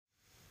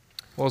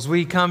Well, as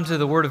we come to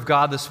the Word of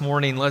God this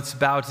morning, let's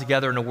bow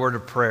together in a word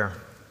of prayer.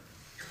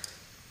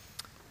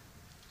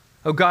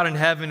 Oh God in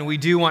heaven, we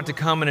do want to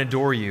come and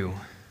adore you.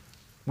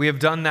 We have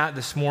done that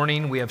this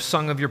morning. We have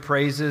sung of your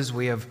praises.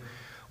 We have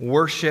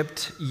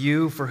worshiped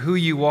you for who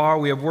you are.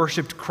 We have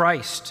worshiped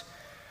Christ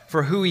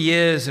for who he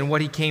is and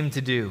what he came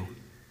to do.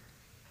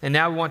 And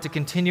now we want to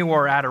continue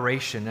our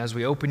adoration as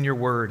we open your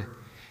word,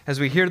 as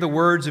we hear the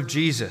words of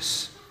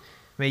Jesus.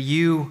 May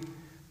you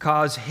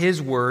cause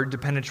his word to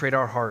penetrate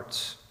our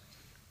hearts.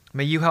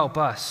 May you help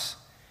us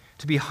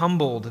to be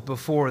humbled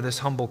before this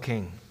humble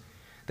King,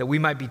 that we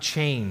might be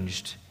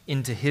changed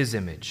into his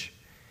image.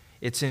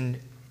 It's in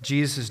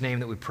Jesus'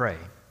 name that we pray.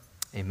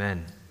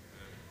 Amen.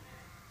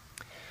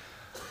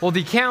 Well,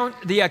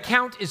 the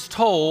account is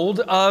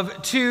told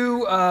of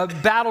two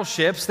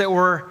battleships that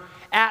were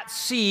at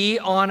sea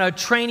on a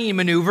training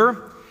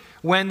maneuver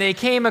when they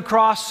came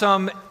across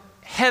some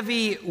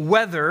heavy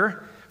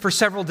weather for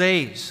several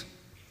days.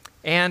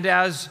 And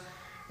as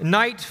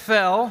night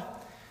fell,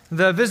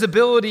 the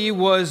visibility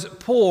was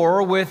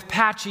poor with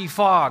patchy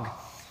fog.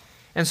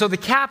 And so the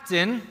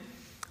captain,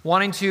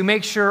 wanting to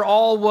make sure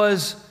all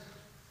was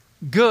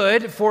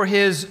good for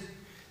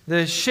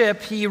the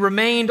ship, he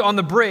remained on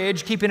the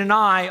bridge, keeping an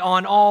eye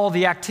on all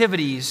the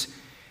activities,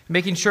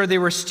 making sure they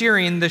were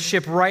steering the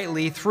ship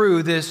rightly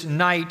through this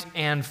night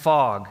and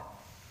fog.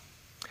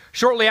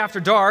 Shortly after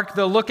dark,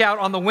 the lookout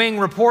on the wing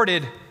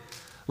reported,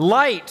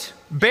 "Light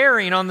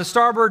bearing on the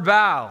starboard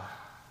bow."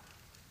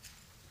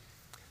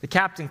 The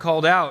captain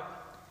called out,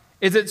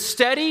 "Is it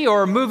steady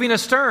or moving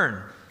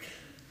astern?"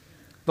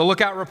 The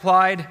lookout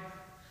replied,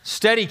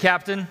 "Steady,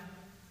 Captain,"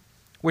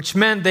 which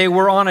meant they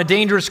were on a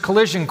dangerous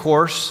collision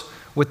course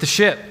with the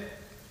ship.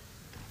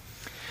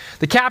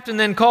 The captain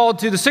then called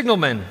to the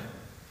signalman,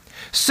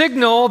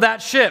 "Signal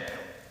that ship.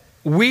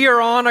 We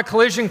are on a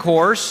collision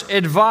course.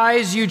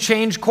 Advise you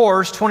change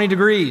course 20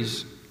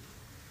 degrees.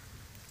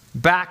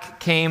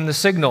 Back came the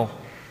signal.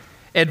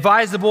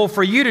 "Advisable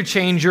for you to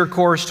change your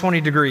course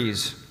 20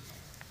 degrees.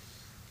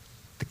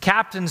 The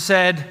captain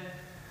said,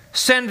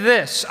 "Send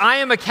this. I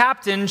am a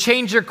captain.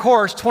 Change your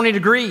course 20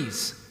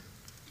 degrees.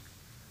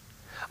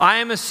 "I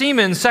am a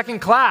seaman, second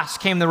class,"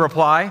 came the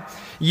reply.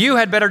 "You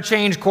had better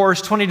change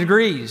course 20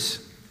 degrees.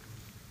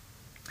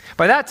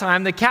 By that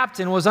time, the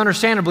captain was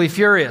understandably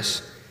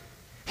furious.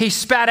 He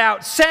spat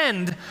out,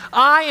 "Send!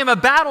 I am a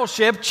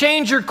battleship.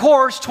 Change your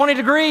course 20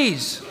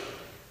 degrees.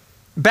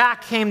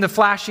 Back came the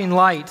flashing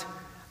light.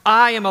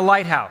 "I am a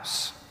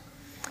lighthouse."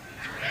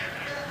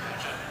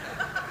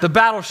 The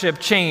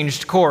battleship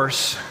changed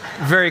course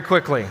very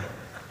quickly.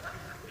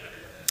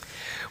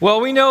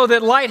 Well, we know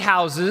that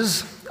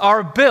lighthouses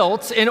are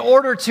built in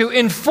order to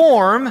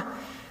inform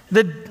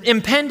the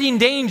impending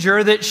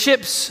danger that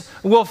ships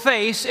will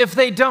face if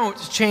they don't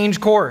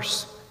change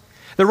course.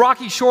 The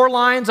rocky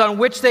shorelines on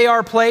which they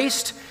are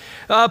placed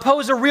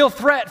pose a real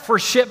threat for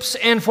ships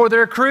and for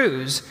their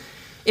crews.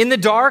 In the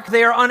dark,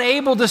 they are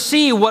unable to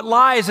see what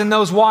lies in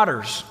those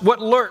waters, what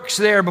lurks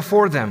there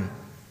before them.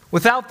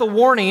 Without the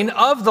warning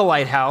of the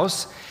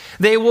lighthouse,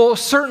 they will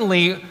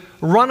certainly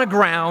run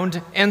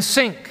aground and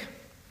sink.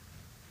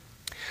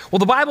 Well,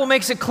 the Bible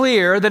makes it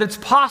clear that it's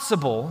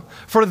possible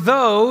for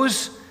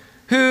those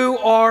who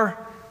are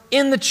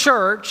in the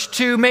church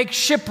to make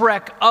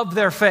shipwreck of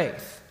their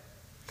faith.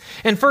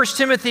 In 1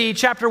 Timothy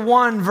chapter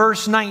 1,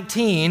 verse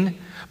 19,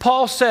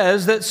 Paul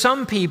says that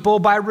some people,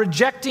 by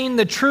rejecting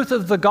the truth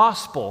of the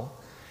gospel,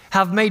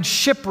 have made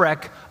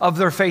shipwreck of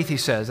their faith, he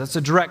says. That's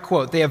a direct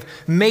quote. They have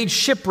made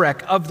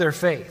shipwreck of their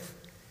faith.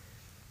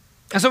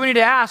 And so we need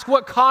to ask,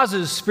 what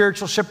causes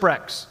spiritual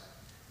shipwrecks?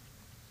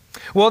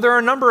 Well, there are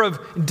a number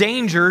of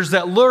dangers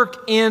that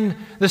lurk in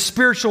the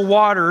spiritual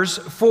waters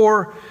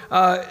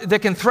that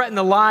can threaten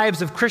the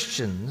lives of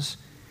Christians.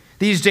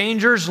 These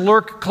dangers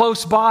lurk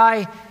close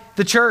by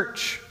the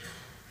church.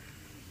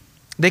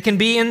 They can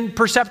be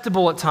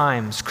imperceptible at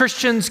times.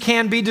 Christians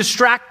can be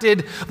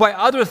distracted by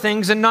other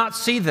things and not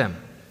see them.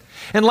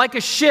 And like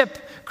a ship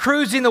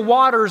cruising the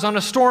waters on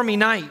a stormy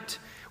night,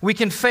 we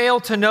can fail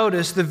to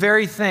notice the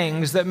very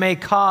things that may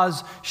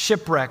cause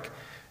shipwreck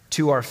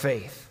to our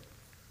faith.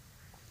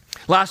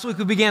 Last week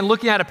we began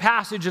looking at a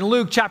passage in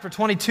Luke chapter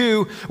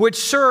 22, which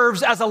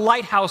serves as a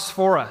lighthouse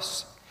for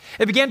us.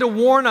 It began to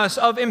warn us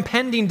of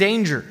impending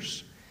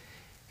dangers.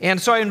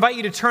 And so I invite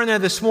you to turn there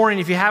this morning,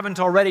 if you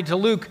haven't already, to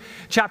Luke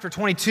chapter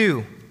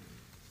 22.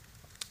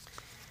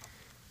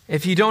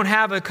 If you don't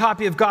have a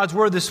copy of God's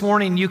Word this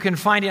morning, you can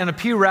find it on a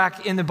pew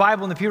rack in the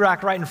Bible, in the pew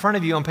rack right in front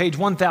of you on page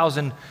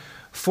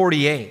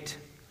 1048.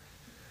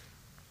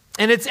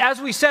 And it's,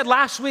 as we said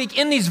last week,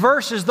 in these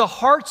verses, the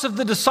hearts of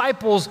the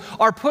disciples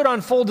are put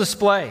on full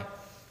display.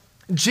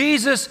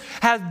 Jesus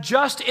had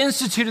just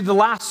instituted the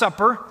Last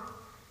Supper.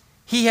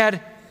 He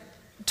had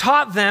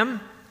taught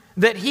them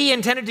that he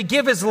intended to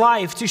give his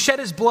life, to shed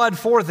his blood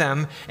for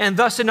them, and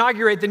thus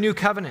inaugurate the new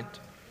covenant.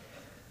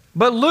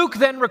 But Luke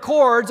then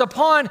records,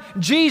 upon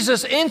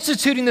Jesus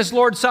instituting this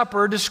Lord's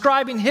Supper,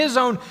 describing his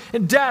own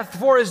death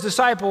for his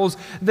disciples,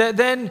 that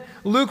then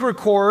Luke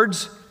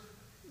records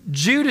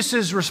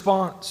Judas's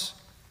response.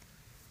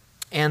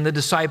 and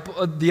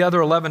the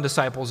other 11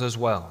 disciples as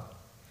well.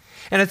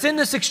 And it's in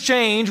this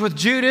exchange with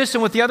Judas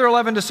and with the other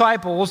 11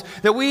 disciples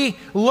that we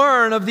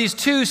learn of these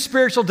two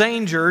spiritual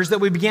dangers that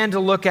we began to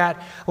look at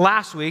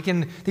last week,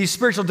 and these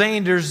spiritual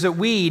dangers that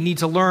we need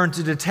to learn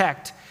to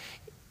detect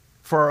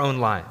for our own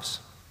lives.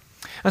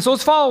 And so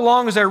let's follow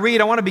along as I read.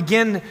 I want to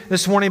begin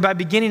this morning by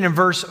beginning in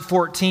verse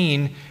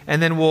 14,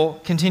 and then we'll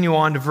continue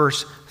on to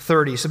verse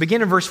 30. So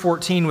begin in verse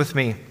 14 with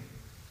me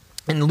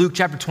in Luke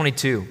chapter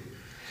 22.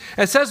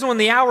 It says, when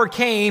the hour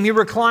came, he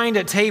reclined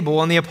at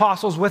table, and the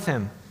apostles with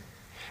him.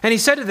 And he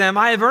said to them,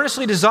 I have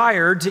earnestly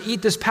desired to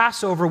eat this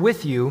Passover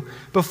with you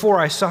before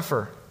I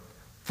suffer.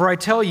 For I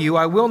tell you,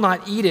 I will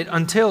not eat it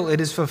until it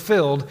is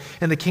fulfilled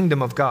in the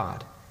kingdom of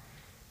God.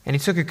 And he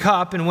took a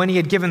cup, and when he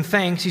had given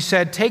thanks, he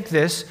said, take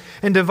this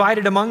and divide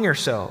it among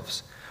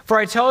yourselves. For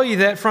I tell you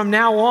that from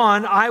now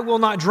on, I will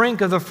not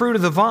drink of the fruit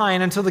of the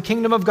vine until the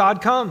kingdom of God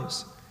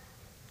comes.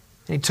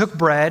 And he took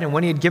bread, and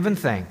when he had given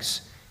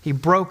thanks, he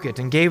broke it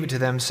and gave it to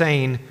them,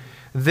 saying,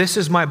 this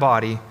is my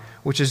body,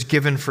 which is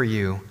given for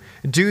you.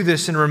 Do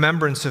this in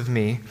remembrance of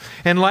me.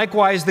 And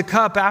likewise the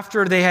cup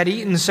after they had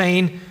eaten,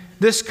 saying,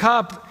 this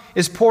cup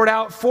is poured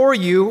out for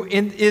you,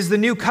 and is the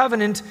new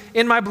covenant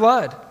in my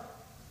blood.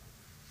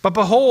 But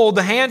behold,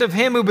 the hand of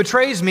him who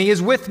betrays me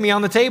is with me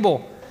on the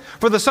table.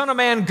 For the Son of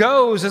Man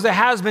goes as it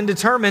has been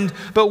determined,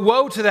 but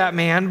woe to that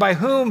man by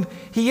whom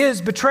he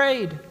is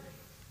betrayed.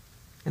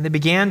 And they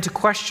began to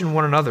question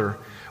one another,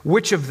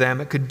 which of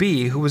them it could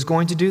be who was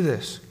going to do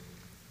this.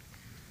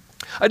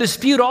 A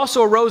dispute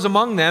also arose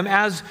among them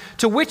as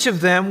to which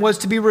of them was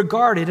to be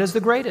regarded as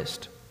the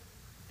greatest.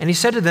 And he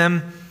said to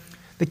them,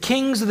 the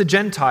kings of the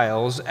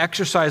Gentiles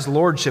exercise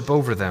lordship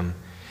over them,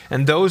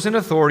 and those in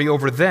authority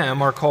over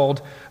them are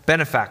called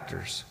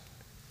benefactors.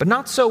 But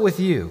not so with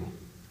you.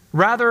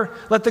 Rather,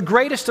 let the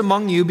greatest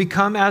among you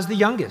become as the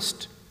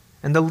youngest,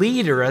 and the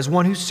leader as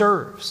one who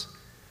serves.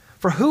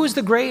 For who is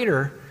the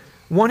greater,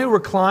 one who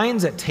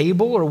reclines at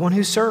table or one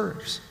who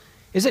serves?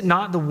 Is it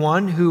not the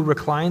one who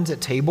reclines at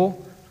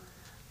table?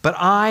 But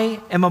I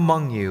am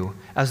among you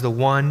as the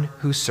one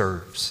who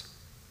serves.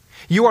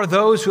 You are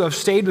those who have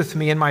stayed with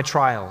me in my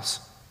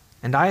trials,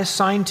 and I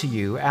assign to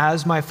you,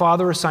 as my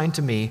Father assigned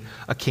to me,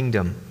 a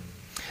kingdom,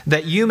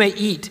 that you may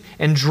eat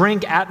and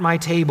drink at my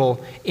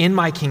table in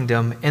my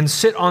kingdom and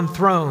sit on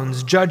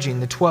thrones judging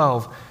the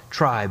 12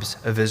 tribes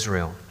of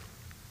Israel.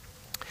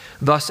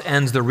 Thus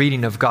ends the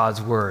reading of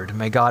God's word.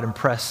 May God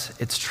impress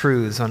its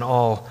truths on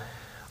all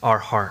our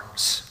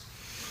hearts.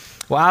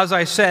 Well, as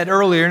I said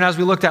earlier, and as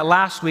we looked at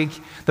last week,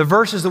 the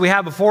verses that we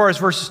have before us,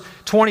 verses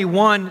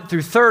 21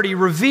 through 30,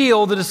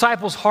 reveal the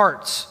disciples'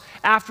 hearts.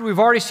 After we've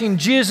already seen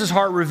Jesus'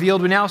 heart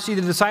revealed, we now see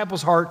the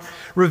disciples' heart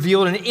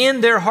revealed. And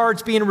in their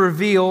hearts being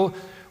revealed,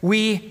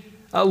 we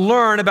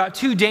learn about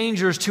two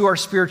dangers to our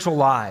spiritual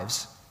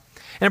lives.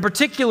 And in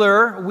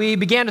particular, we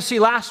began to see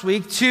last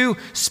week two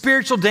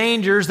spiritual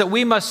dangers that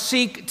we must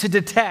seek to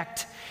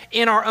detect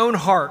in our own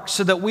hearts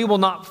so that we will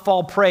not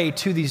fall prey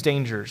to these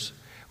dangers.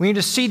 We need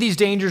to see these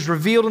dangers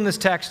revealed in this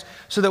text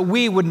so that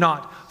we would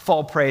not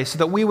fall prey, so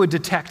that we would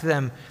detect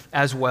them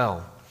as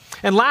well.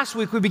 And last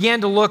week we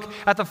began to look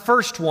at the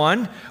first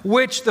one,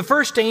 which the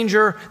first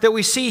danger that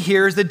we see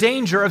here is the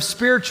danger of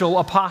spiritual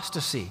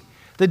apostasy.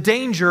 The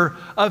danger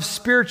of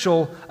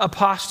spiritual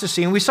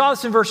apostasy. And we saw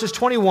this in verses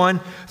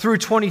 21 through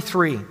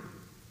 23.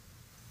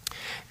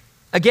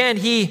 Again,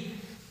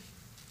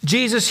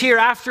 Jesus here,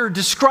 after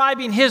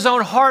describing his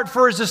own heart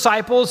for his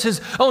disciples,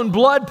 his own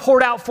blood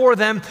poured out for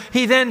them,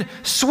 he then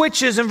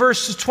switches in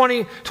verses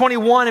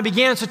 21 and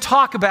begins to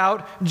talk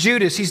about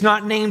Judas. He's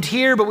not named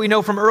here, but we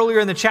know from earlier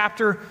in the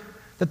chapter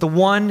that the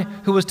one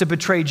who was to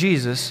betray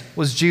Jesus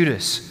was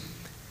Judas.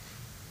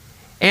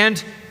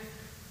 And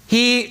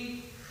he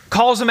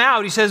calls him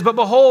out. He says, but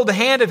behold, the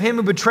hand of him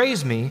who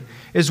betrays me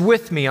is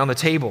with me on the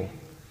table.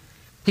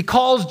 He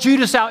calls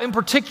Judas out in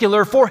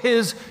particular for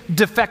his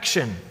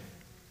defection.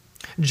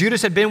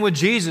 Judas had been with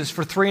Jesus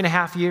for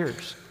 3.5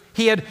 years.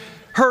 He had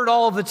heard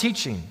all of the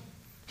teaching.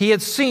 He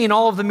had seen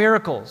all of the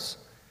miracles.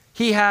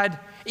 He had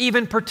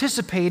even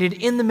participated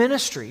in the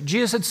ministry.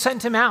 Jesus had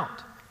sent him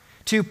out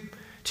to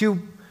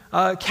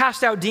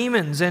cast out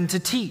demons and to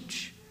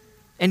teach.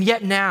 And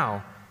yet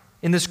now,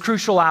 in this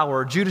crucial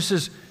hour,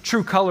 Judas's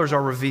true colors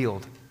are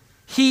revealed.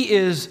 He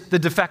is the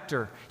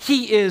defector.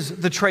 He is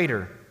the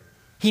traitor.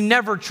 He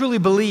never truly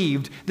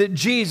believed that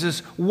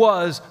Jesus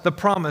was the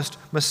promised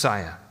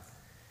Messiah.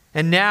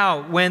 And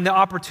now, when the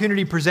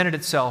opportunity presented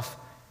itself,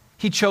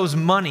 he chose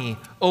money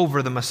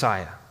over the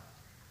Messiah,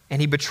 and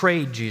he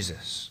betrayed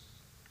Jesus.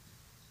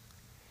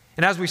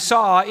 And as we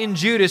saw in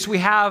Judas, we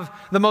have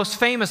the most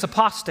famous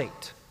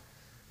apostate.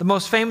 The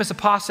most famous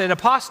apostate.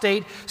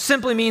 Apostate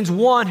simply means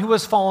one who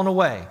has fallen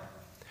away,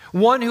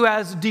 one who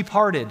has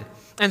departed.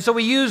 And so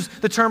we use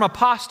the term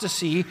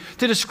apostasy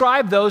to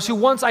describe those who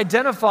once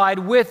identified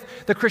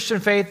with the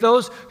Christian faith,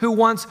 those who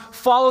once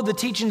followed the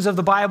teachings of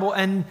the Bible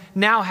and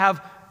now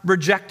have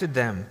rejected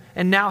them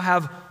and now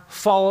have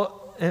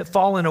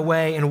fallen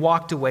away and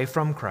walked away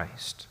from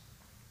Christ.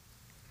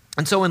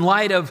 And so in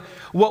light of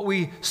what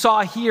we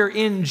saw here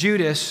in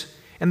Judas,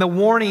 and the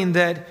warning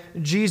that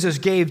Jesus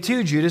gave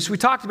to Judas, we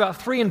talked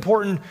about three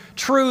important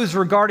truths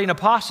regarding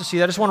apostasy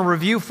that I just want to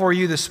review for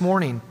you this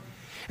morning.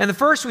 And the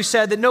first, we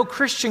said that no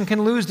Christian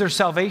can lose their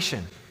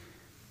salvation.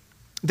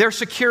 They're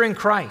secure in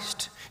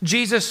Christ.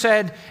 Jesus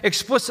said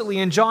explicitly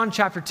in John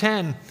chapter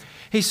 10,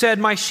 he said,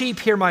 "My sheep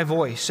hear my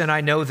voice, and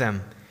I know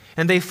them,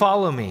 and they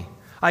follow me.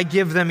 I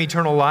give them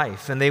eternal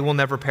life, and they will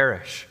never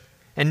perish,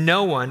 and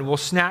no one will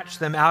snatch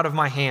them out of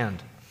my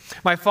hand.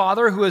 My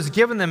Father, who has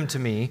given them to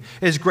me,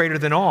 is greater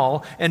than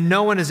all, and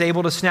no one is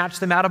able to snatch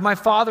them out of my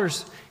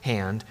Father's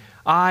hand.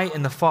 I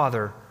and the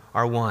Father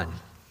are one."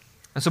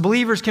 And so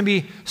believers can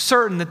be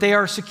certain that they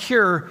are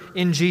secure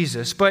in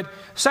Jesus. But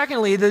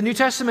secondly, the New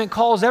Testament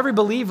calls every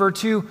believer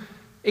to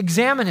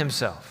examine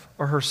himself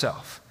or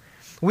herself.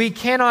 We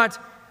cannot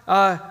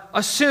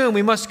assume.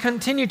 We must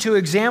continue to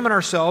examine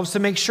ourselves to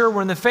make sure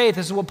we're in the faith.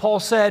 This is what Paul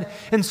said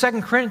in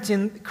 2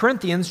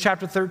 Corinthians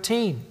chapter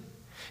 13.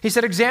 He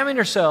said, "Examine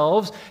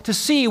yourselves to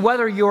see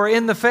whether you are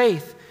in the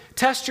faith.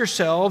 Test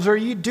yourselves, or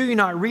do you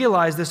not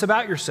realize this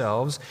about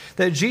yourselves,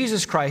 that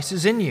Jesus Christ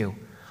is in you,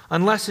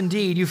 unless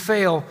indeed you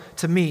fail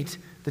to meet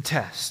the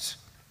test."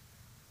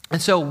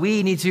 And so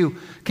we need to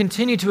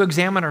continue to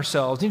examine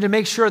ourselves, need to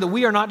make sure that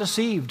we are not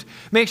deceived,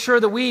 make sure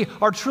that we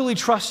are truly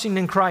trusting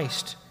in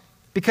Christ,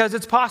 because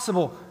it's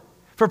possible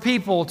for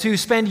people to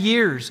spend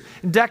years,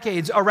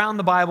 decades around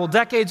the Bible,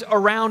 decades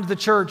around the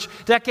church,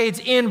 decades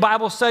in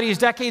Bible studies,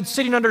 decades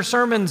sitting under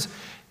sermons,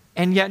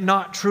 and yet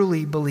not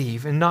truly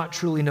believe and not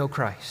truly know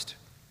Christ.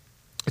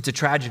 It's a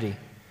tragedy.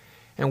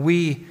 And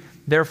we,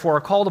 therefore,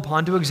 are called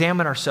upon to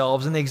examine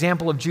ourselves, and the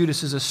example of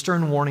Judas is a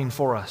stern warning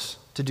for us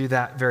to do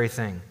that very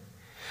thing.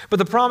 But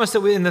the promise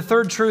that in the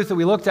third truth that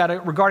we looked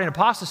at regarding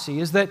apostasy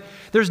is that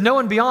there's no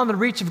one beyond the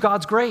reach of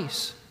God's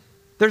grace.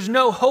 There's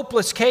no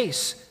hopeless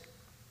case.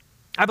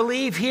 I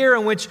believe here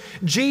in which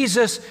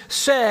Jesus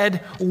said,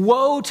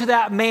 "Woe to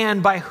that man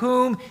by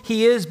whom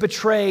he is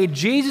betrayed."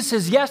 Jesus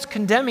is, yes,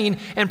 condemning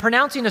and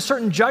pronouncing a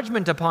certain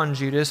judgment upon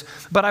Judas,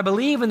 but I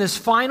believe in this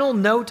final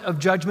note of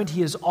judgment,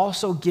 he is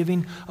also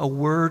giving a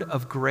word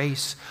of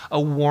grace,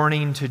 a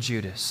warning to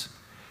Judas,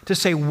 to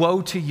say,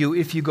 "Woe to you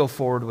if you go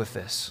forward with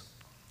this."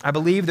 I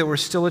believe there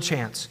was still a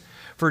chance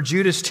for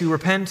Judas to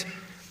repent.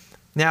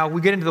 Now,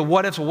 we get into the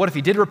what ifs. Well, what if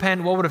he did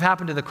repent? What would have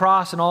happened to the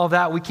cross and all of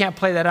that? We can't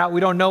play that out.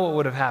 We don't know what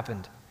would have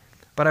happened.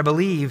 But I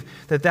believe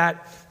that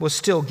that was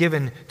still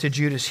given to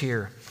Judas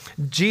here.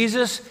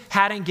 Jesus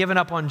hadn't given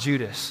up on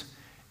Judas,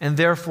 and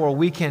therefore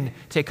we can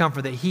take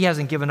comfort that he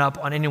hasn't given up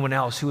on anyone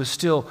else who is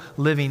still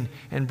living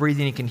and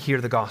breathing and can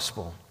hear the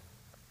gospel.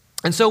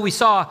 And so we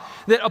saw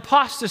that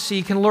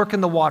apostasy can lurk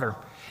in the water.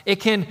 It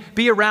can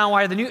be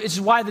around. This is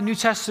why the New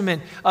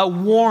Testament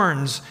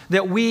warns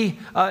that we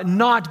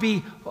not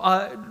be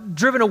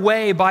driven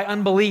away by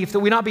unbelief, that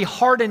we not be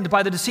hardened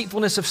by the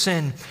deceitfulness of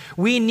sin.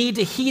 We need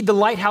to heed the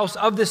lighthouse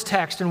of this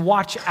text and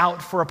watch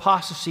out for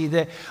apostasy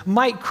that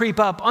might creep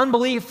up,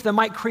 unbelief that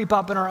might creep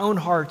up in our own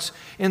hearts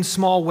in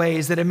small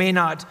ways, that it may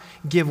not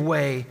give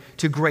way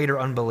to greater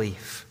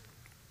unbelief.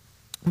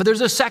 But there's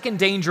a second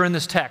danger in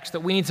this text that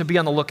we need to be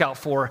on the lookout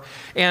for.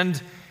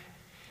 And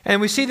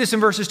we see this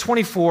in verses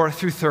 24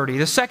 through 30.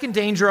 The second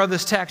danger of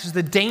this text is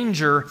the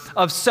danger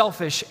of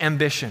selfish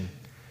ambition.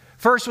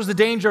 First was the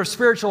danger of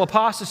spiritual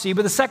apostasy,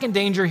 but the second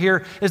danger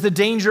here is the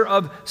danger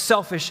of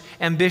selfish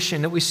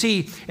ambition that we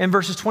see in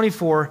verses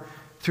 24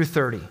 through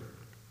 30.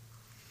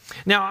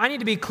 Now, I need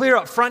to be clear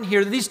up front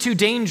here that these two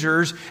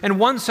dangers, in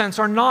one sense,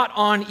 are not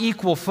on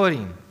equal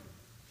footing.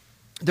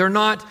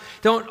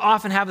 Don't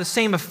often have the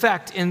same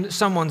effect in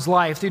someone's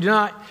life. They do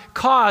not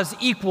cause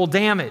equal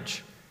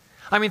damage.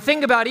 I mean,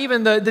 think about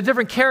even the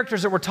different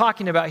characters that we're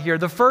talking about here.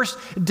 The first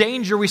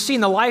danger we see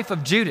in the life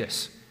of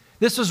Judas.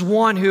 This was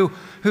one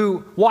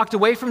who walked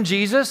away from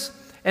Jesus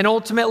and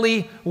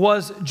ultimately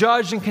was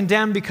judged and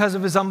condemned because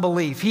of his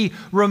unbelief. He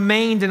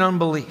remained in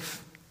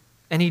unbelief,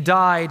 and he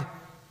died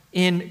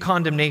in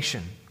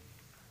condemnation.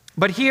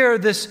 But here,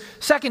 this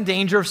second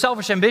danger of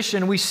selfish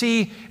ambition we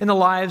see in the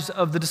lives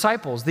of the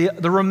disciples,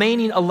 the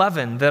remaining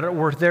 11 that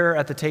were there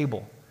at the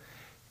table.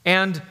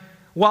 And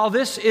while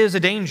this is a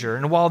danger,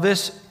 and while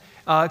this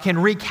can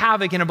wreak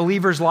havoc in a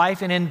believer's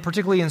life and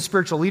particularly in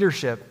spiritual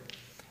leadership,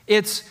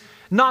 it's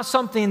not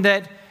something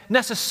that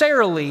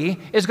necessarily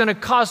is going to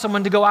cause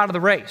someone to go out of the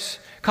race,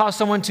 cause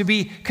someone to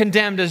be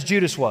condemned as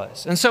Judas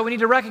was. And so we need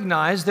to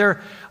recognize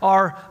there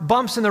are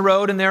bumps in the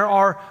road and there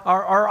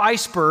are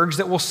icebergs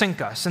that will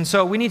sink us. And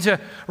so we need to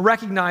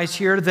recognize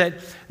here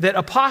that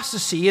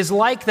apostasy is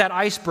like that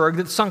iceberg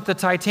that sunk the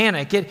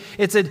Titanic.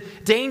 It's a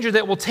danger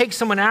that will take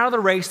someone out of the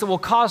race, that will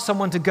cause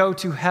someone to go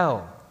to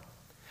hell.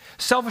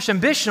 Selfish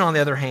ambition, on the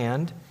other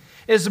hand,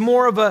 is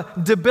more of a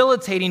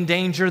debilitating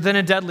danger than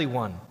a deadly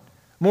one.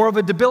 More of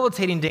a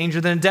debilitating danger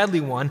than a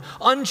deadly one.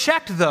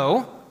 Unchecked,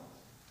 though,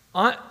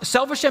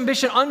 selfish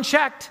ambition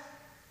unchecked,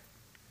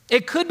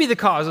 it could be the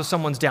cause of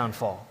someone's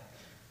downfall.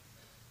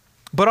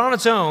 But on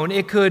its own,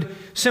 it could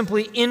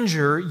simply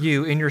injure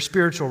you in your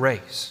spiritual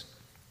race.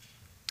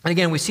 And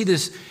again, we see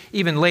this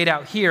even laid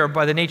out here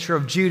by the nature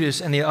of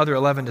Judas and the other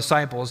 11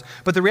 disciples.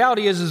 But the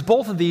reality is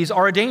both of these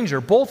are a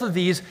danger. Both of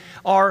these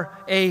are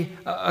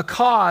a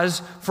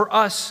cause for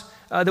us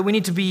that we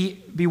need to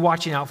be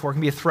watching out for. It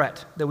can be a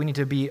threat that we need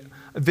to be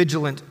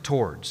vigilant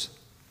towards.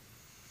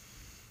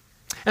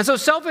 And so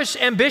selfish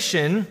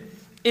ambition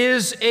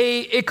is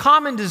a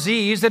common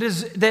disease that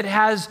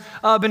has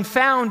been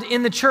found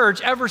in the church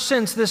ever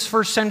since this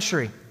first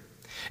century.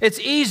 It's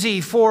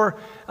easy for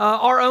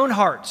our own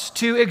hearts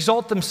to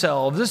exalt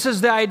themselves. This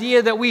is the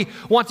idea that we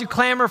want to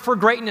clamor for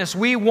greatness.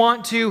 We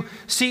want to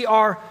see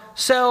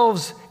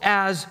ourselves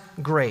as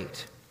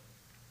great.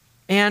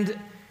 And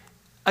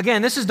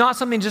again, this is not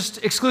something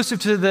just exclusive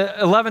to the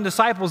 11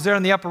 disciples there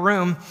in the upper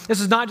room. This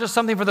is not just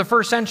something for the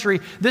first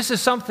century. This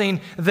is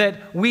something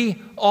that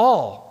we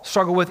all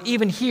struggle with,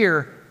 even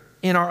here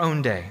in our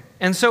own day.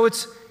 And so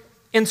it's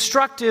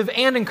instructive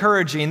and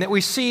encouraging that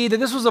we see that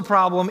this was a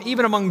problem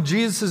even among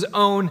Jesus'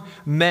 own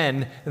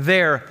men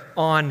there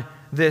on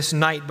this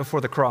night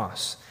before the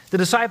cross. The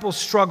disciples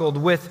struggled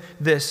with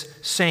this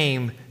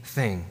same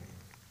thing.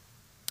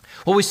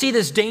 Well, we see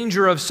this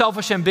danger of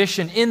selfish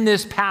ambition in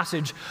this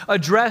passage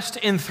addressed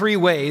in three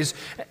ways.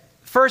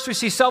 First, we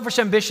see selfish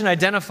ambition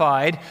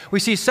identified. We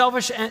see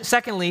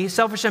secondly,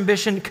 selfish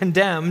ambition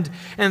condemned.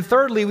 And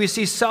thirdly, we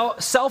see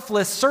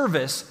selfless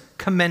service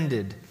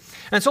commended.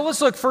 And so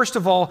let's look first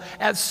of all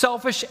at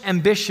selfish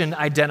ambition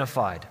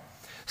identified.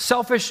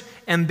 Selfish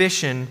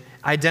ambition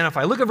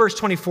identified. Look at verse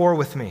 24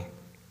 with me.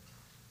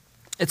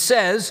 It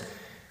says,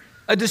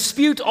 "A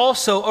dispute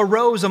also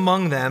arose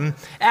among them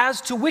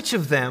as to which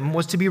of them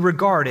was to be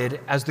regarded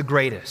as the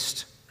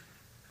greatest."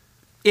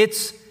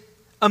 It's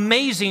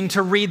amazing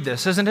to read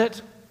this, isn't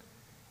it?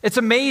 It's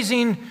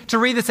amazing to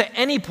read this at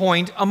any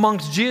point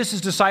amongst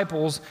Jesus'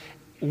 disciples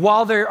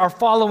while they are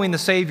following the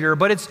Savior,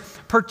 but it's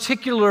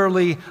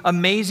particularly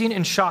amazing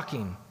and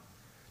shocking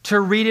to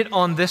read it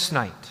on this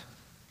night,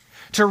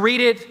 to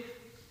read it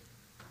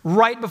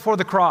right before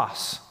the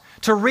cross,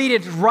 to read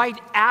it right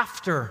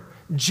after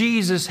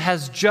Jesus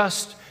has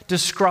just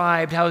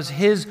described how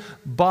his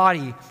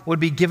body would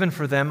be given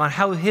for them, on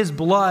how his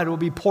blood will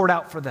be poured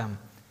out for them.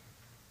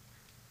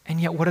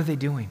 And yet, what are they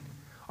doing?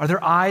 Are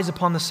their eyes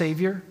upon the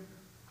Savior?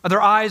 Are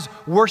their eyes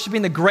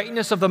worshiping the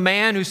greatness of the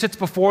man who sits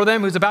before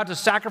them, who's about to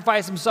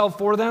sacrifice himself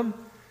for them?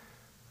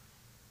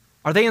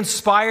 Are they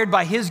inspired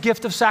by his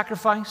gift of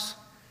sacrifice?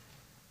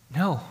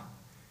 No.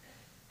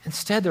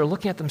 Instead, they're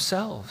looking at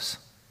themselves.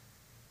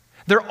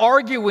 They're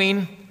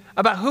arguing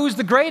about who's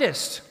the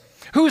greatest,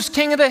 who's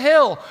king of the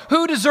hill,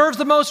 who deserves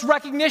the most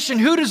recognition,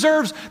 who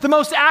deserves the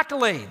most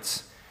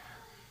accolades.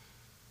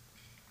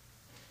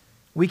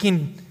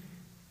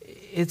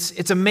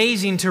 It's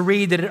amazing to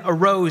read that it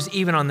arose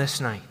even on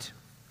this night.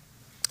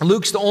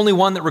 Luke's the only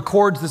one that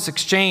records this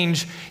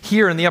exchange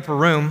here in the upper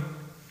room.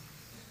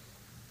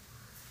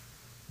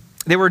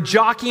 They were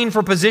jockeying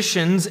for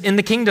positions in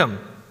the kingdom.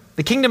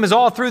 The kingdom is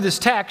all through this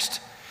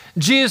text.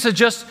 Jesus had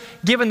just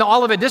given the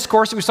Olivet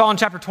Discourse that we saw in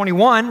chapter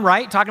 21,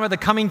 right? Talking about the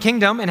coming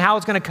kingdom and how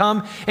it's going to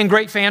come in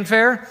great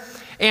fanfare.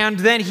 And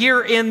then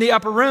here in the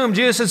upper room,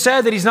 Jesus had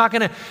said that he's not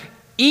going to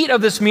eat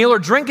of this meal or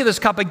drink of this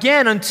cup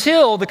again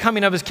until the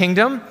coming of his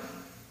kingdom.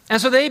 And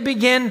so they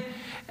begin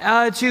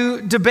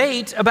to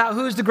debate about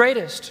who's the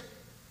greatest.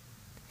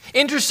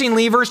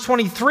 Interestingly, verse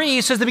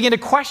 23 says they begin to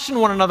question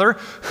one another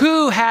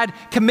who had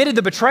committed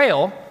the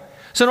betrayal.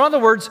 So in other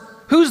words,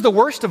 who's the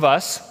worst of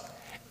us?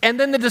 And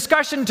then the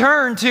discussion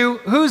turned to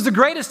who's the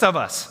greatest of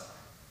us?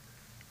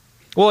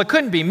 Well, it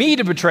couldn't be me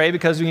to betray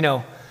because,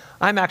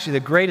 I'm actually the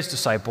greatest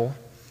disciple.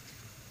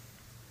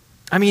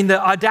 I mean, the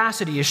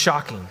audacity is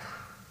shocking.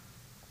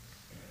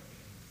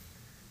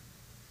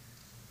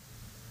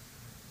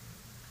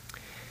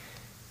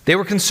 They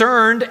were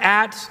concerned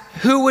at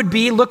who would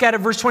be, look at it,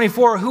 verse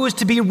 24, who was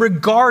to be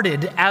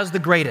regarded as the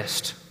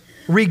greatest.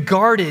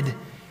 Regarded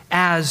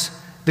as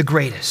the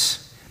greatest.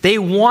 They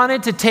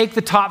wanted to take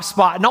the top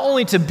spot, not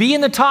only to be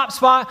in the top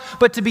spot,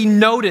 but to be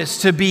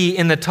noticed to be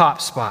in the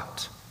top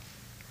spot.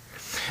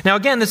 Now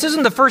again, this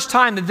isn't the first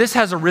time that this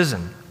has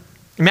arisen.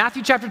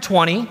 Matthew chapter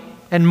 20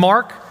 and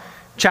Mark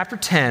chapter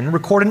 10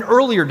 record an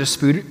earlier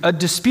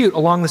dispute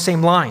along the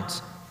same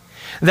lines.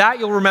 That,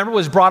 you'll remember,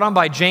 was brought on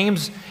by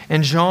James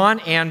and John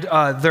and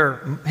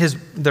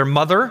their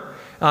mother,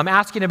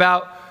 asking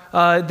about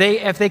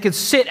if they could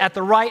sit at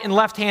the right and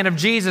left hand of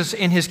Jesus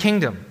in his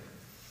kingdom.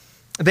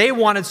 They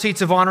wanted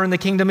seats of honor in the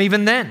kingdom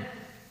even then.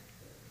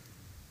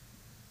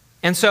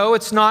 And so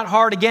it's not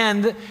hard,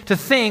 again, to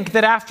think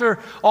that after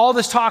all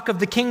this talk of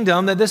the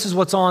kingdom, that this is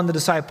what's on the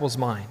disciples'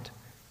 mind.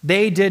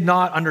 They did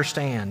not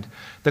understand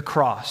the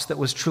cross that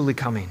was truly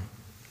coming.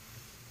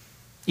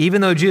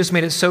 Even though Jesus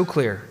made it so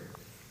clear,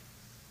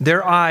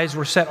 their eyes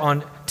were set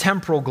on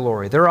temporal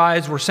glory. Their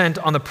eyes were set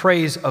on the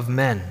praise of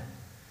men.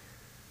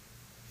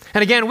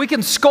 And again, we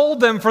can scold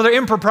them for their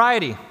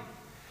impropriety.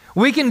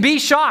 We can be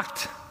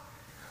shocked.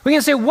 We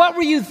can say, what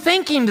were you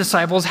thinking,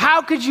 disciples?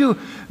 How could you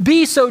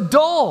be so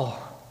dull?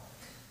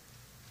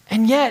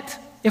 And yet,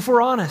 if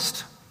we're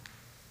honest,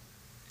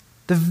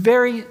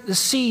 The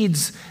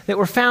seeds that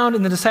were found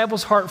in the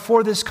disciples' heart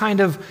for this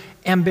kind of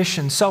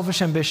ambition,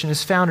 selfish ambition,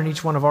 is found in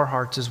each one of our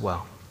hearts as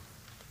well.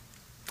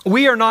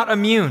 We are not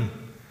immune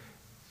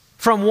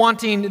from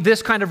wanting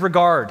this kind of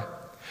regard.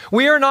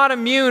 We are not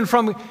immune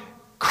from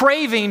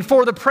craving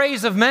for the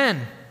praise of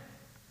men.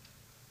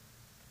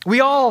 We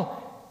all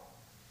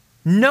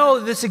know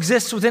that this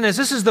exists within us.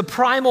 This is the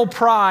primal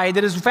pride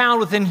that is found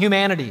within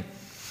humanity,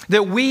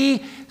 that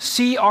we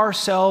see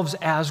ourselves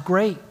as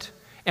great,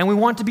 and we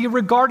want to be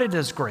regarded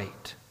as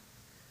great.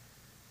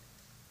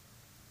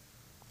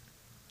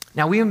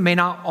 Now, we may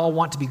not all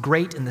want to be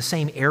great in the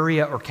same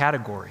area or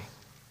category,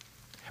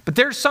 but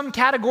there's some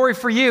category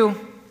for you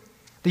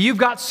that you've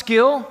got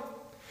skill,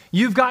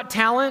 you've got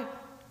talent,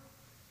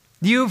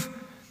 you've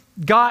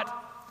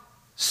got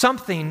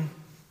something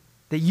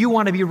that you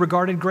want to be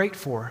regarded great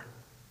for.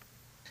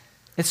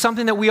 It's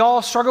something that we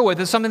all struggle with.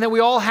 It's something that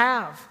we all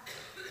have.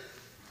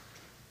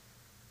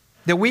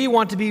 That we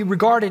want to be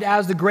regarded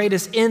as the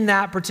greatest in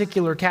that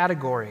particular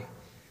category.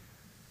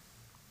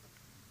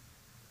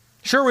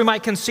 Sure, we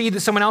might concede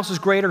that someone else is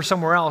greater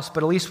somewhere else,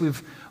 but at least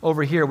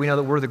over here, we know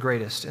that we're the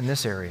greatest in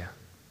this area.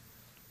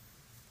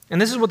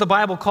 And this is what the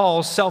Bible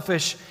calls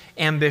selfish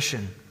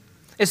ambition.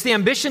 It's the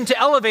ambition to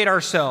elevate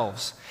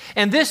ourselves.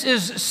 And this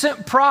is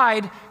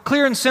pride,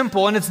 clear and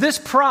simple. And it's this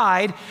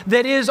pride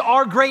that is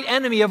our great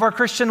enemy of our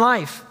Christian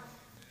life.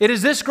 It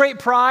is this great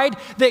pride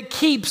that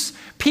keeps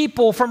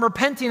people from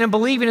repenting and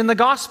believing in the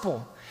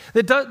gospel.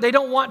 They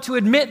don't want to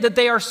admit that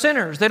they are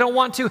sinners. They don't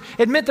want to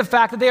admit the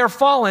fact that they are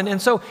fallen.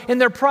 And so in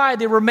their pride,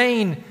 they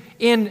remain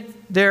in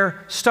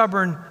their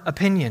stubborn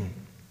opinion.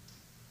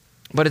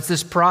 But it's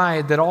this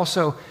pride that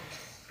also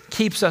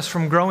keeps us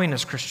from growing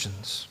as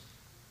Christians.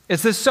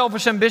 It's this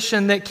selfish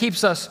ambition that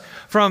keeps us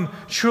from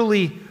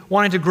truly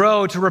wanting to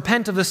grow, to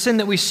repent of the sin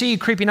that we see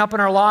creeping up in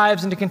our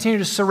lives, and to continue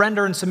to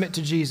surrender and submit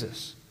to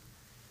Jesus.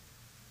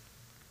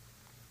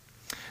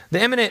 The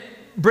eminent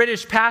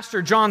British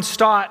pastor John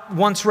Stott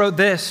once wrote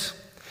this.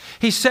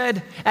 He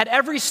said, "At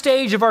every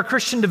stage of our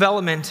Christian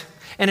development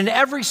and in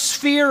every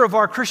sphere of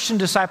our Christian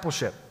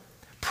discipleship,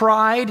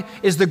 pride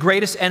is the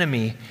greatest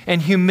enemy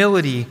and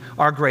humility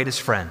our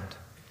greatest friend."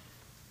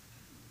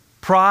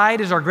 Pride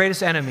is our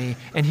greatest enemy,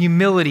 and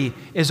humility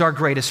is our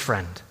greatest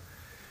friend.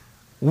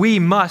 We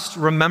must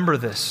remember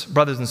this,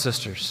 brothers and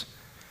sisters,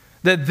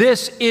 that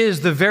this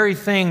is the very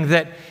thing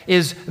that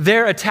is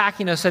there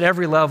attacking us at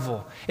every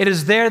level. It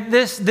is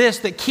this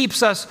that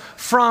keeps us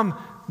from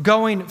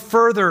going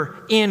further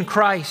in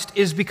Christ,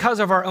 is because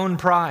of our own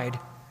pride.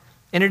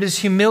 And it is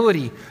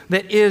humility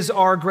that is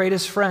our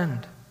greatest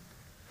friend.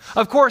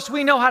 Of course,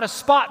 we know how to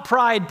spot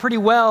pride pretty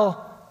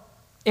well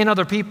in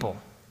other people.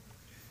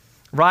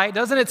 Right?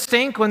 Doesn't it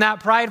stink when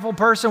that prideful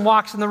person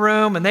walks in the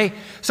room and they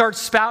start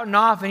spouting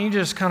off and you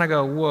just kind of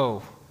go,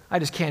 whoa, I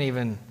just can't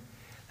even,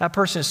 that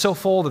person is so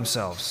full of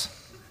themselves.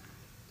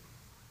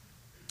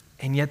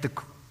 And yet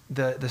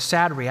the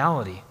sad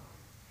reality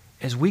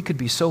is we could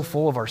be so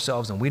full of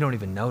ourselves and we don't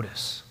even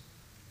notice.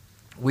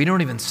 We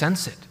don't even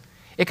sense it.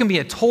 It can be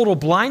a total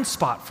blind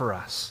spot for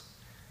us.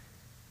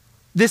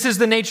 This is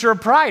the nature of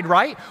pride,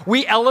 right?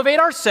 We elevate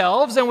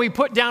ourselves and we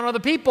put down other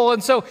people.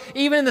 And so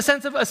even in the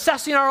sense of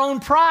assessing our own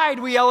pride,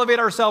 we elevate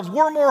ourselves.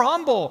 We're more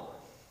humble.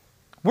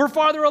 We're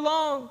farther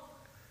along.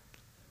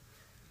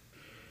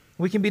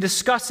 We can be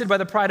disgusted by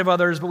the pride of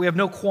others, but we have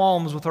no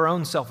qualms with our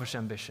own selfish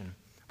ambition.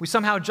 We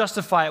somehow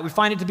justify it. We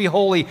find it to be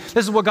holy.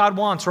 This is what God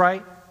wants,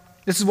 right?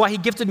 This is why He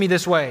gifted me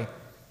this way.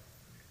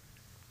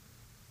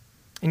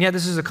 And yet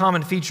this is a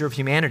common feature of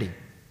humanity.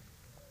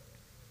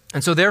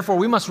 And so therefore,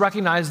 we must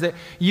recognize that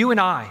you and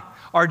I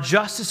are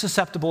just as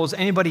susceptible as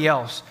anybody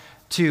else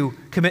to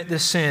commit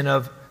this sin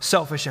of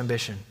selfish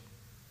ambition.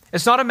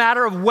 It's not a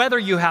matter of whether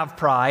you have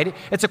pride.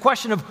 It's a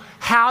question of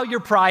how your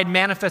pride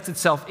manifests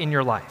itself in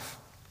your life.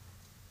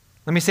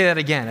 Let me say that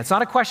again. It's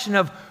not a question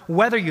of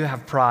whether you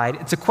have pride.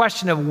 It's a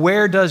question of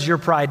where does your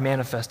pride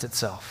manifest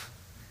itself.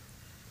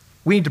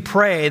 We need to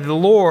pray that the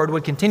Lord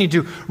would continue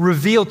to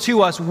reveal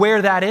to us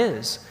where that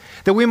is,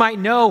 that we might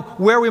know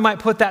where we might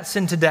put that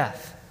sin to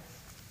death.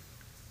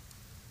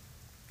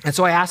 And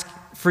so I ask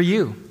for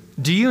you,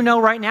 do you know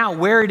right now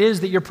where it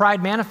is that your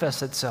pride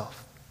manifests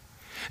itself?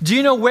 Do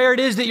you know where it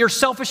is that your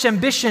selfish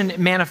ambition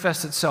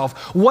manifests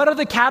itself? What are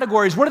the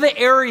categories, what are the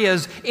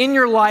areas in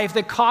your life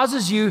that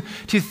causes you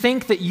to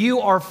think that you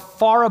are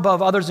far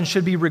above others and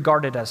should be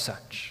regarded as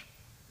such?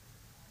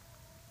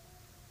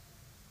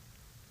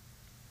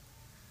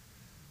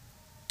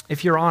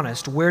 If you're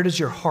honest, where does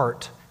your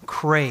heart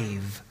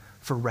crave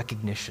for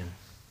recognition?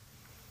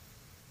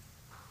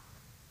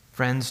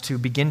 Friends, to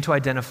begin to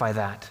identify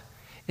that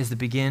is the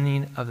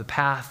beginning of the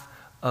path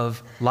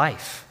of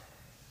life.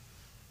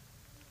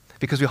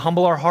 Because we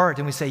humble our heart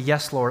and we say,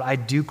 yes, Lord, I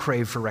do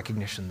crave for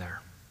recognition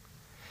there.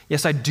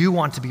 Yes, I do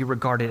want to be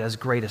regarded as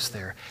greatest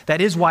there.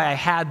 That is why I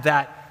had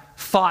that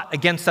thought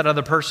against that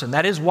other person.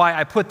 That is why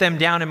I put them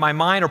down in my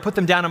mind or put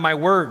them down in my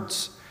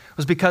words. It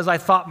was because I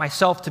thought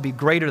myself to be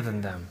greater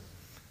than them.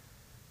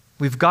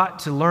 We've got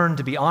to learn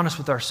to be honest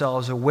with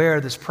ourselves of where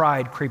this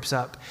pride creeps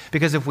up.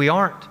 Because if we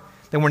aren't,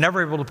 then we're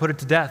never able to put it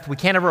to death. We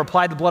can't ever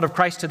apply the blood of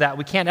Christ to that.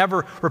 We can't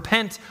ever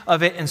repent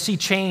of it and see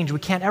change. We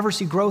can't ever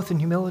see growth in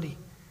humility.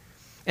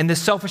 And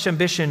this selfish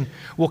ambition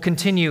will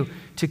continue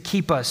to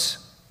keep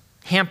us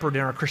hampered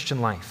in our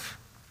Christian life.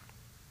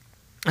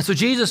 And so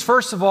Jesus,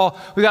 first of all,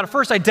 we got to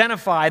first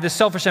identify this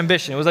selfish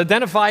ambition. It was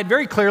identified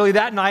very clearly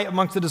that night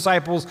amongst the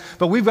disciples,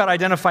 but we've got to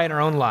identify it in our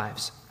own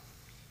lives.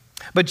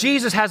 But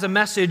Jesus has a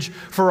message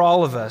for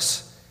all of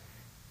us.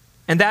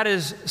 And that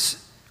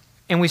is,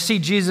 and we see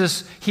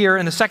Jesus here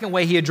in the second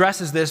way he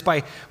addresses this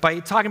by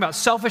talking about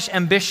selfish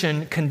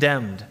ambition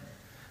condemned.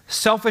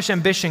 Selfish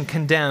ambition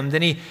condemned.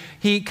 And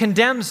he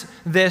condemns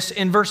this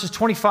in verses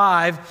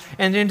 25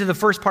 and into the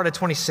first part of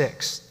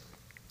 26.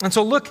 And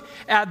so look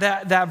at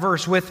that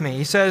verse with me.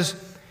 He says,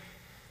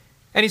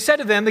 "And he said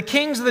to them, the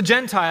kings of the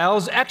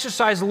Gentiles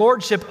exercise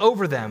lordship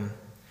over them.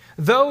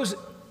 Those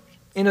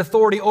in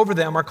authority over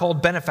them are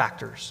called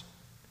benefactors.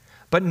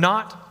 But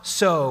not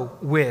so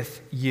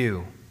with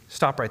you."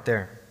 Stop right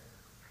there.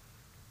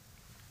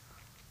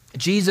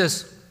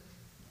 Jesus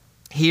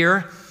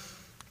here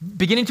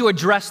beginning to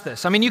address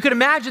this. I mean, you could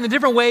imagine the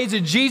different ways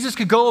that Jesus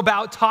could go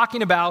about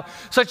talking about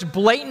such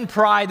blatant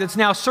pride that's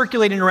now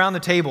circulating around the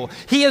table.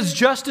 He has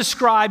just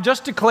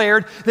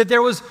declared that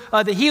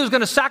that he was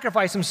going to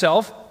sacrifice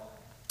himself.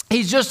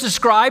 He's just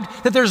described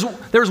that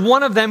there's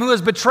one of them who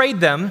has betrayed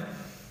them.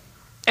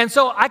 And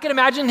so I can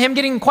imagine him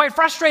getting quite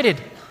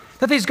frustrated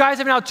that these guys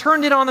have now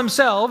turned it on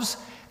themselves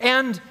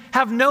and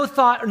have no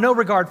thought or no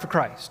regard for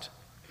Christ.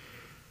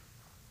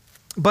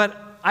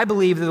 But I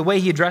believe that the way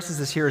he addresses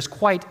this here is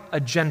quite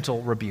a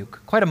gentle rebuke,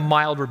 quite a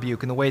mild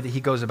rebuke in the way that he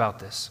goes about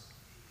this.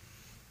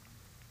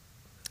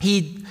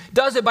 He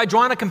does it by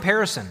drawing a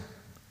comparison.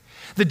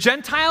 The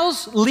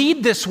Gentiles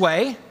lead this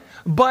way,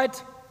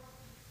 but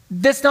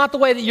that's not the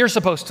way that you're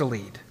supposed to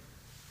lead.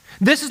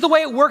 This is the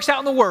way it works out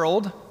in the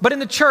world, but in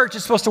the church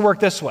it's supposed to work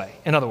this way,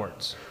 in other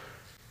words.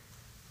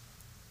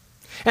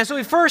 And so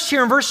he first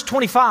here in verse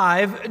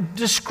 25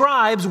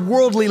 describes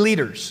worldly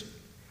leaders.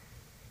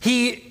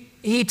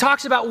 He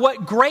talks about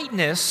what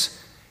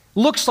greatness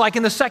looks like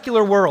in the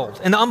secular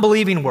world, in the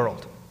unbelieving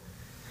world.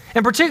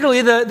 And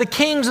particularly the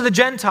kings of the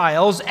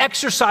Gentiles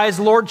exercise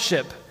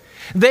lordship.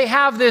 They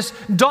have this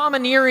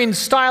domineering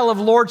style of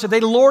lordship. They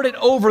lord it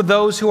over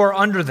those who are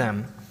under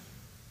them.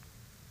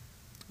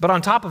 But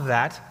on top of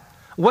that,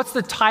 what's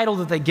the title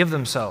that they give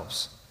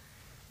themselves?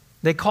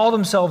 They call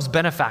themselves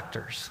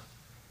benefactors.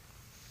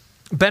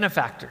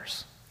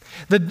 Benefactors.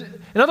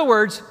 In other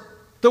words,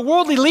 the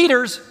worldly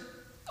leaders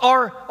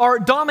are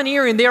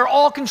domineering, they are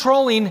all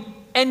controlling,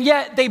 and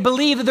yet they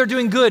believe that they're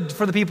doing good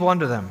for the people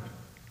under them.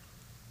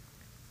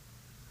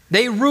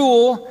 They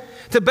rule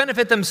to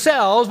benefit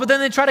themselves, but then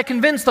they try to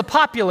convince the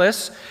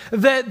populace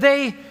that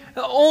they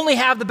only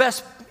have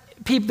the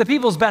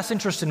people's best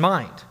interest in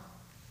mind.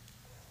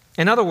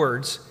 In other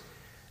words,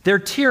 their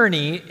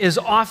tyranny is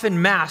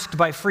often masked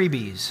by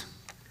freebies.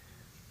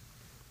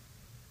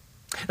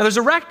 Now, there's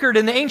a record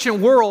in the ancient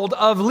world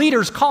of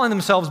leaders calling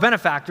themselves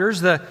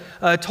benefactors. The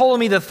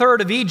Ptolemy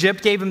III of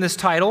Egypt gave him this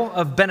title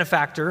of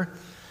benefactor,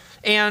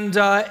 and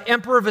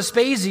Emperor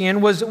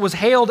Vespasian was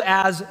hailed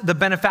as the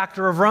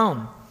benefactor of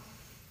Rome.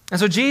 And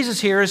so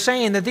Jesus here is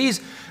saying that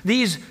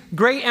these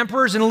great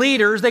emperors and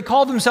leaders, they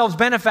called themselves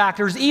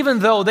benefactors even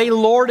though they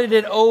lorded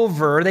it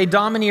over, they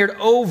domineered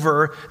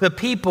over the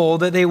people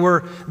that they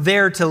were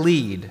there to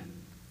lead.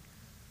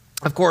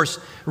 Of course,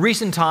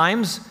 recent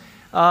times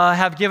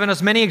have given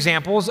us many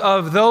examples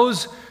of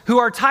those who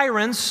are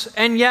tyrants,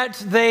 and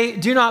yet they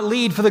do not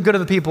lead for the good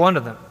of the people under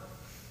them.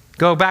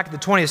 Go back to the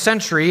 20th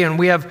century, and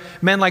we have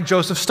men like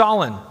Joseph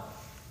Stalin,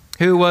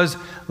 who was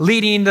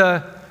leading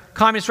the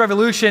communist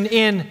revolution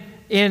in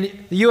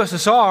the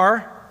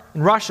USSR,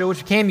 in Russia, which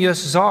became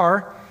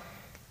USSR,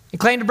 and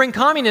claimed to bring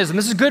communism.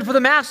 This is good for the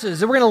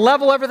masses, and we're going to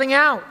level everything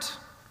out.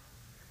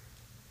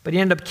 But he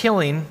ended up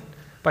killing,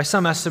 by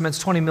some estimates,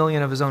 20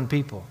 million of his own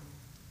people.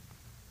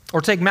 Or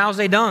take Mao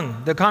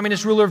Zedong, the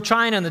communist ruler of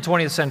China in the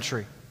 20th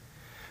century,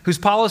 whose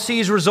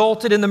policies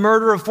resulted in the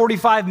murder of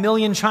 45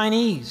 million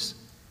Chinese.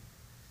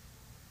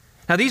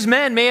 Now, these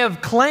men may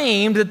have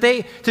claimed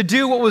that to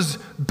do what was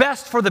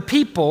best for the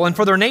people and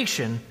for their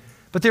nation,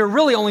 but they were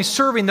really only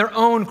serving their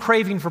own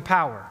craving for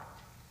power.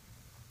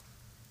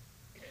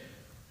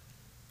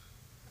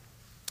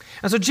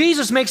 And so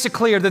Jesus makes it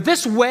clear that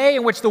this way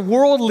in which the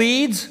world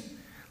leads,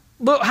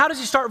 look, how does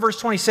he start verse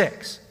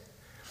 26?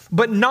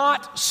 But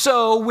not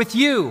so with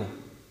you.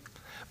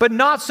 But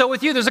not so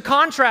with you. There's a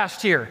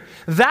contrast here.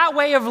 That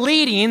way of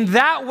leading,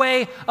 that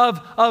way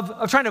of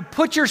trying to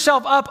put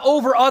yourself up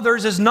over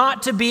others is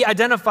not to be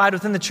identified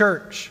within the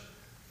church.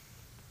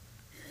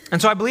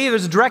 And so I believe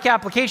there's a direct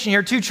application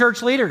here to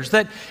church leaders,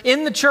 that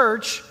in the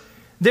church,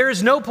 there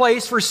is no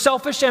place for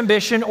selfish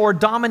ambition or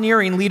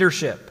domineering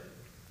leadership.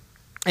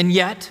 And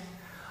yet,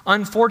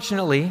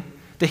 unfortunately,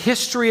 the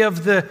history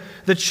of the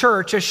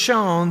church has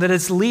shown that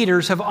its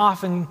leaders have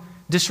often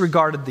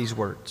disregarded these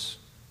words.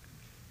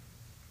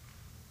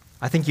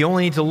 I think you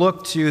only need to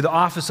look to the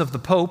office of the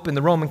Pope in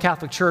the Roman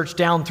Catholic Church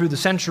down through the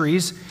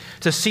centuries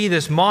to see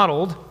this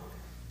modeled.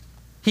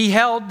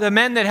 The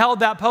men that held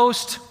that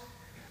post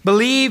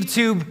believed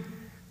to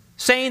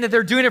saying that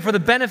they're doing it for the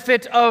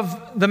benefit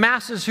of the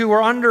masses who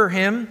are under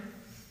him,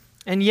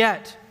 and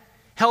yet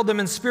held them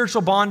in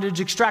spiritual bondage,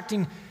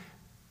 extracting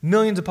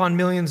millions upon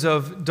millions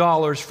of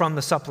dollars from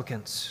the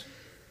supplicants.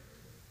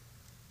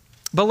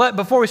 But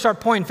before we start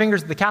pointing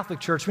fingers at the Catholic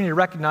Church, we need to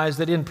recognize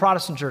that in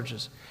Protestant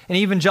churches and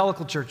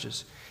evangelical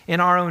churches in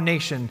our own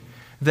nation,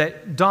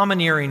 that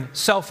domineering,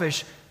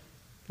 selfish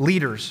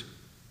leaders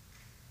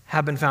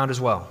have been found as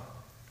well.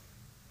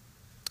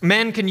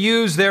 Men can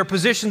use their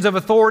positions of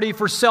authority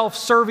for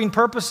self-serving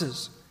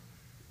purposes.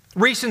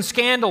 Recent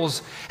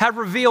scandals have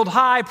revealed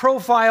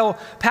high-profile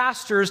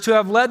pastors to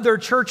have led their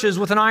churches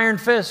with an iron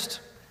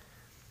fist,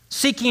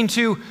 seeking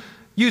to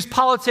use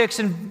politics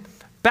and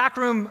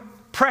backroom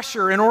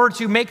pressure in order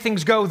to make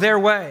things go their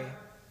way.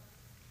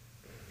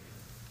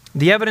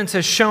 The evidence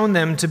has shown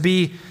them to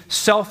be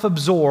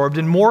self-absorbed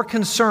and more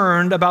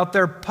concerned about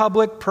their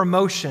public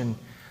promotion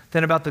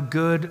than about the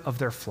good of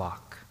their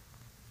flock.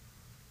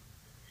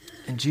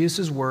 And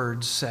Jesus'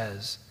 words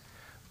says,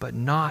 "But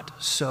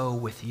not so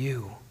with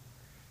you."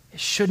 It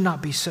should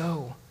not be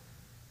so.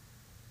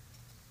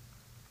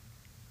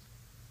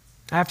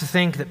 I have to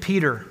think that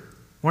Peter,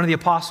 one of the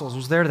apostles,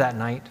 was there that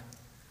night,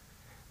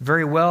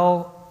 very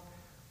well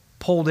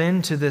pulled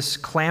into this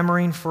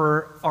clamoring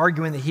for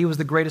arguing that he was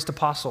the greatest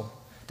apostle,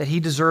 that he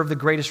deserved the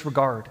greatest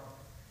regard.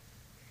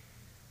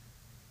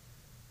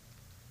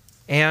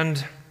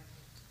 And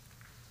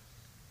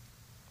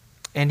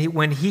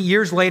when he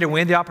years later, when he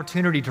had the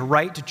opportunity to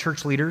write to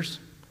church leaders,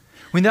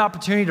 when he had the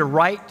opportunity to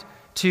write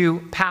to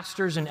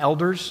pastors and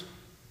elders,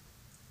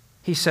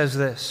 he says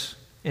this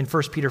in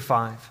 1 Peter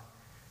 5,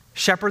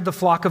 "Shepherd the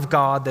flock of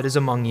God that is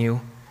among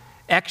you,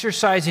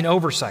 exercising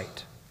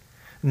oversight,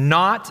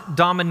 not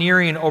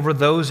domineering over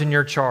those in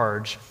your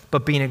charge,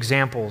 but being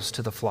examples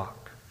to the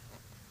flock."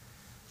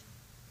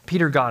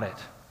 Peter got it.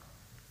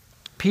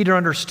 Peter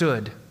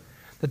understood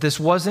that this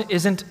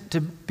isn't to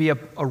be a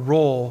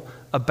role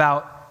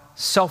about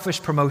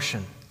selfish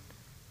promotion,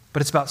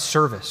 but it's about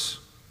service.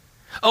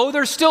 Oh,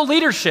 there's still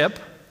leadership.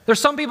 There's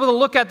some people that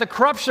look at the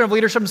corruption of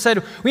leadership and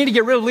said, we need to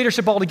get rid of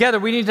leadership altogether.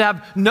 We need to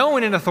have no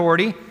one in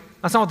authority.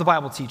 That's not what the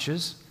Bible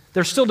teaches.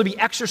 There's still to be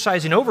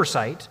exercising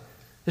oversight.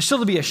 There's still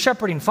to be a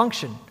shepherding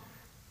function.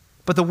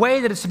 But the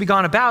way that it's to be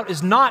gone about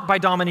is not by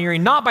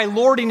domineering, not by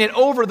lording it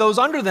over those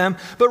under them,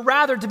 but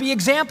rather to be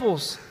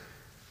examples.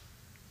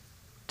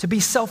 To be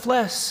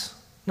selfless,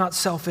 not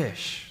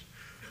selfish.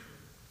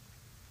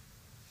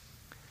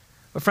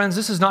 But friends,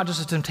 this is not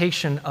just a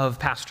temptation of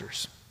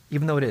pastors,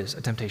 even though it is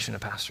a temptation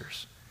of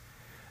pastors.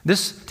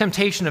 This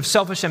temptation of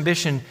selfish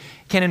ambition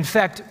can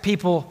infect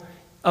people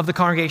of the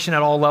congregation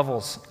at all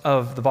levels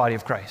of the body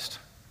of Christ.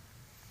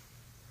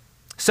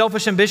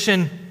 Selfish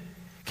ambition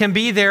can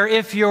be there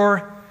if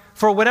you're,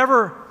 for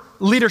whatever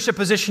leadership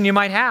position you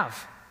might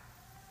have,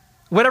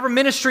 whatever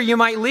ministry you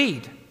might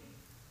lead,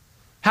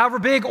 however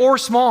big or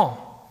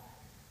small,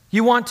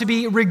 you want to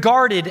be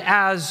regarded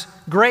as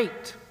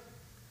great.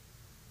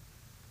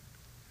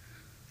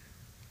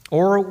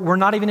 Or we're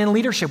not even in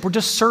leadership, we're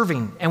just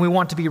serving, and we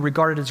want to be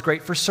regarded as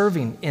great for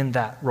serving in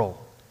that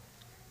role.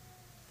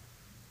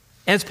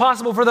 And it's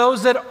possible for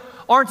those that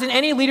aren't in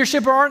any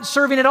leadership or aren't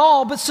serving at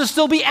all, but to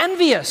still be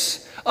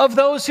envious of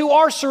those who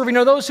are serving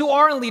or those who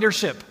are in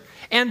leadership,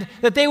 and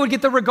that they would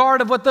get the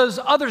regard of what those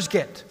others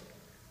get.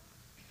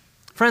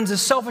 Friends,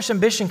 this selfish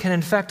ambition can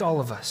infect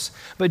all of us,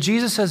 but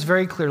Jesus says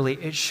very clearly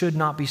it should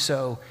not be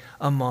so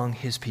among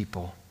his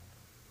people.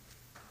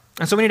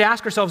 And so we need to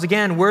ask ourselves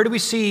again, where do we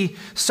see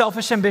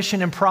selfish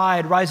ambition and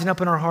pride rising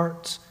up in our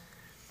hearts?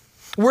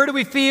 Where do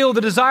we feel the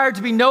desire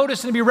to be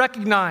noticed and to be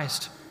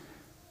recognized?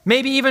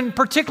 Maybe even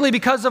particularly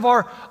because of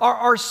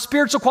our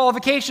spiritual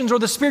qualifications or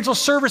the spiritual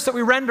service that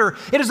we render.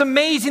 It is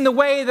amazing the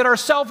way that our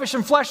selfish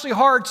and fleshly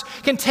hearts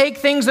can take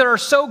things that are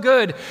so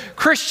good,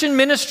 Christian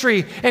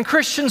ministry and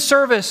Christian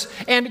service,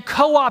 and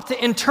co-opt it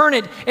and turn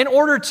it in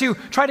order to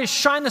try to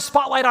shine the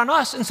spotlight on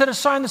us instead of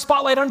shining the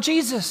spotlight on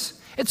Jesus.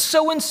 It's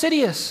so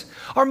insidious.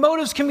 Our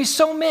motives can be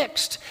so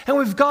mixed, and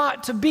we've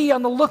got to be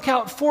on the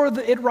lookout for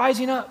it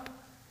rising up.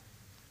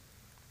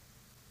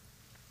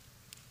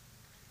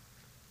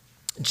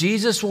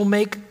 Jesus will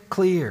make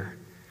clear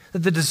that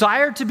the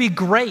desire to be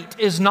great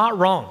is not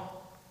wrong,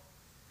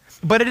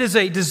 but it is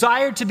a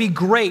desire to be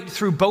great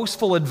through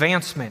boastful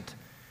advancement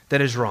that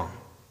is wrong.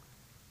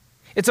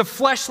 It's a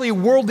fleshly,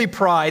 worldly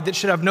pride that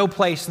should have no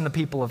place in the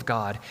people of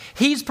God.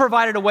 He's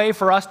provided a way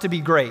for us to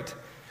be great,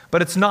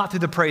 but it's not through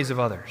the praise of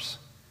others.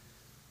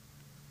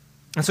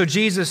 And so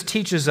Jesus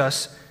teaches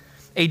us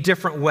a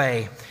different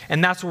way,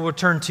 and that's what we'll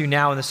turn to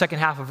now in the second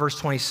half of verse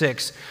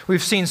 26.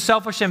 We've seen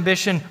selfish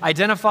ambition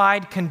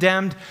identified,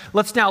 condemned.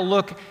 Let's now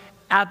look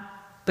at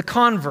the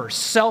converse,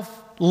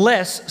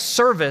 selfless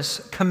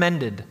service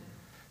commended.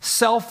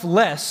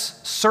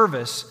 Selfless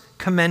service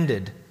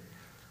commended.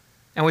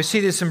 And we see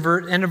this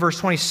in end of verse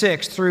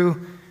 26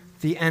 through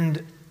the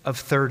end of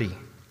 30.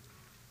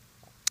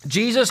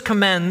 Jesus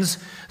commends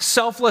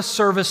selfless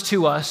service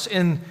to us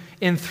in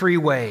three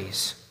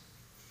ways.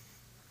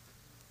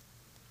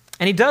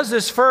 And he does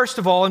this, first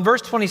of all, in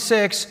verse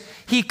 26,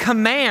 he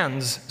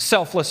commands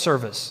selfless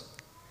service.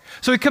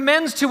 So he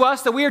commends to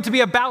us that we are to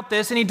be about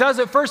this, and he does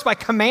it first by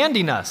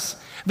commanding us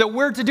that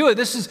we're to do it.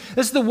 This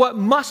is what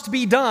must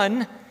be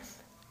done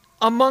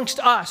amongst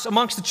us,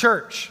 amongst the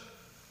church.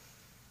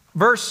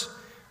 Verse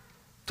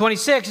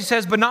 26, he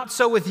says, "But not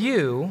so with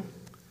you.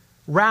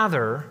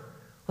 Rather,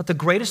 let the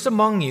greatest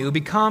among you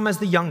become as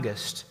the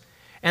youngest,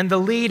 and the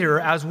leader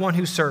as one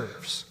who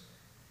serves."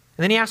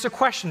 And then he asks a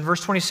question,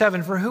 verse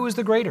 27, "For who is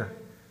the greater?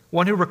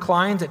 One who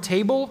reclines at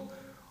table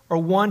or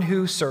one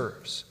who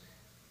serves?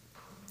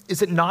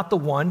 Is it not the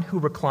one who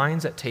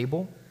reclines at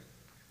table?"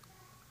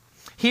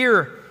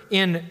 Here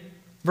in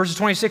verses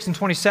 26 and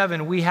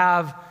 27, we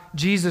have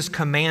Jesus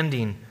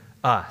commanding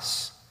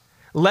us.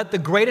 Let the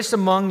greatest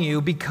among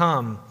you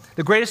become.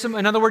 The greatest,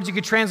 in other words, you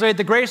could translate,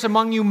 the greatest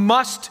among you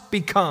must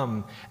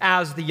become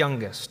as the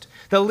youngest.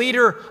 The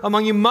leader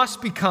among you must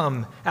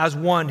become as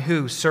one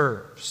who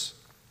serves.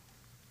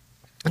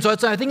 And so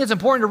I think it's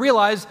important to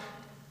realize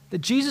that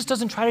Jesus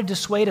doesn't try to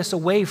dissuade us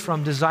away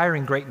from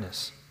desiring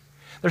greatness.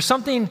 There's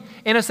something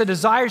in us that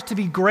desires to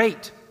be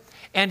great,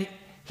 and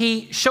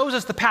he shows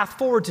us the path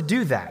forward to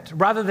do that.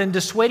 Rather than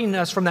dissuading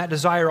us from that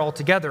desire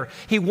altogether,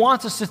 he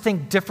wants us to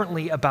think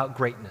differently about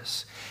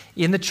greatness.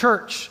 In the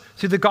church,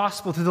 through the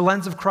gospel, through the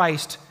lens of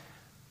Christ,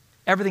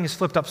 everything is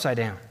flipped upside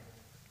down.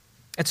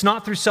 It's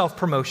not through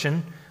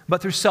self-promotion,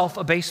 but through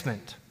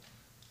self-abasement.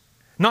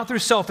 Not through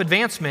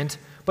self-advancement,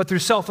 but through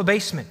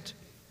self-abasement.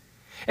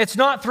 It's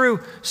not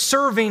through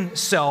serving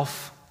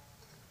self,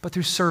 but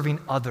through serving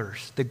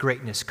others that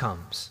greatness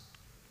comes.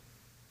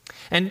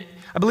 And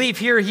I believe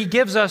here he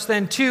gives us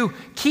then two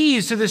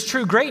keys to this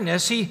true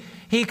greatness.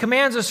 He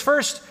commands us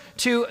first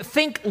to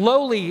think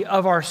lowly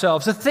of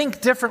ourselves, to think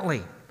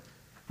differently.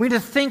 We need to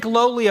think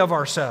lowly of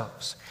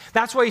ourselves.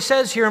 That's why he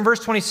says here in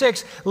verse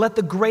 26, "Let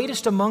the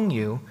greatest among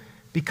you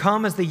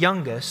become as the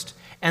youngest,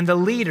 and the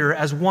leader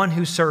as one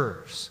who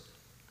serves."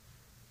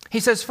 He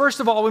says, first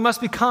of all, we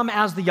must become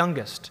as the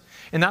youngest.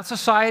 In that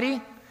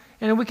society,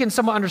 and we can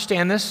somewhat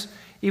understand this,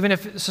 even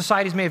if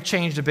societies may have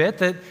changed a bit,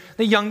 that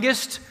the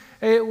youngest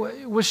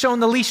was shown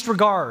the least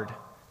regard.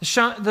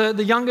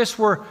 The youngest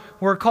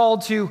were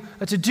called to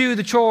do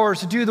the chores,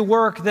 to do the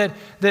work, that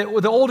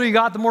the older you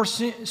got, the more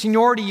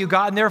seniority you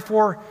got, and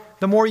therefore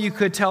the more you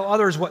could tell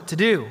others what to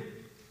do.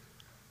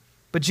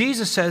 But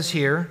Jesus says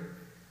here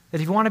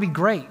that if you want to be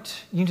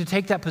great, you need to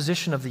take that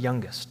position of the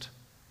youngest.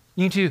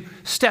 You need to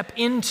step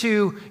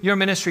into your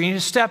ministry. You need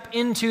to step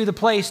into the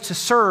place to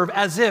serve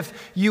as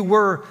if you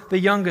were the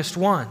youngest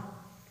one.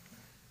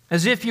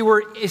 As if you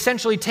were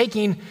essentially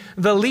taking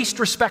the least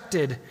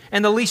respected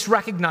and the least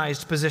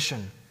recognized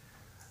position.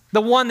 The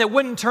one that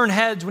wouldn't turn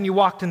heads when you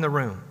walked in the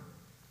room.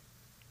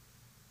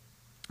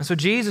 And so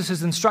Jesus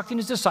is instructing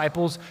his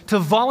disciples to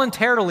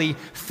voluntarily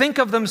think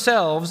of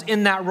themselves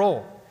in that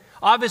role.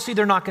 Obviously,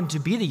 they're not going to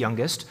be the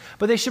youngest,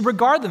 but they should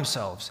regard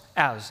themselves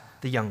as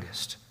the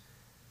youngest.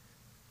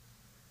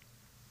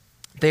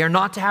 They are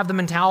not to have the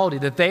mentality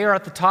that they are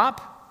at the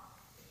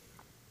top,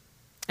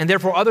 and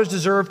therefore others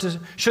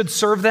should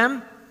serve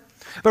them,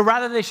 but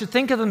rather they should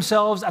think of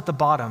themselves at the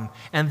bottom,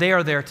 and they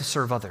are there to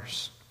serve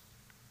others.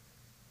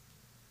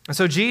 And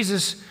so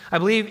Jesus, I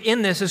believe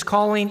in this, is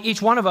calling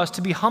each one of us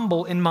to be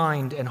humble in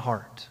mind and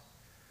heart.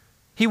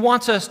 He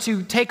wants us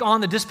to take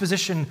on the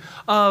disposition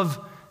of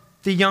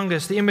the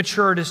youngest, the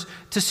immature,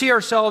 to see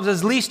ourselves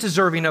as least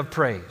deserving of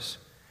praise,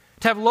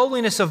 to have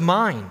lowliness of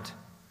mind.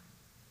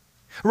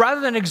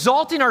 Rather than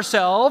exalting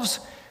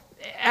ourselves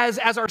as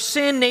our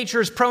sin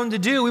nature is prone to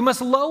do, we must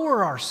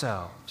lower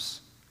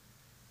ourselves.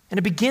 And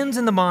it begins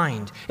in the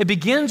mind. It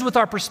begins with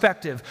our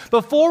perspective.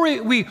 Before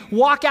we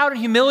walk out in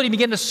humility and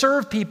begin to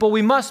serve people,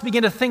 we must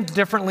begin to think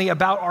differently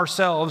about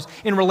ourselves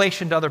in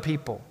relation to other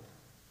people.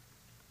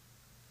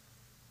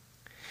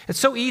 It's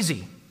so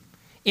easy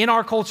in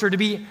our culture to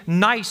be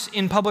nice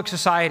in public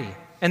society,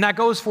 and that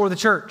goes for the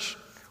church.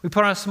 We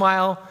put on a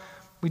smile,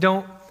 we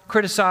don't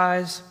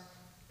criticize,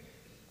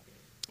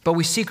 but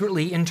we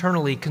secretly,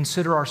 internally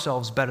consider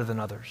ourselves better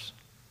than others.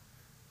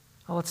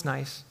 Oh, that's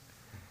nice.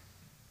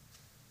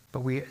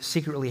 But we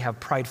secretly have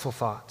prideful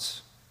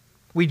thoughts.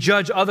 We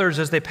judge others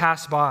as they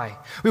pass by.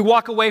 We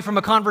walk away from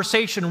a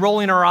conversation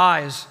rolling our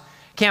eyes.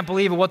 Can't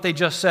believe what they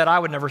just said. I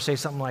would never say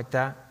something like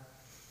that.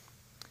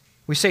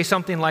 We say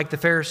something like the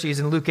Pharisees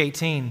in Luke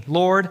 18,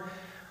 "Lord,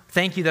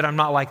 thank you that I'm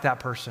not like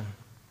that person."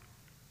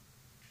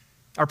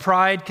 Our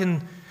pride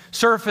can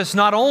surface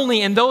not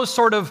only in those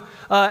sort of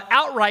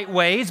outright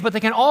ways, but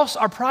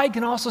our pride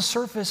can also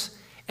surface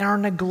in our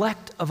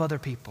neglect of other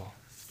people.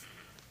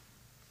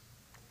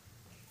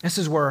 This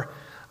is where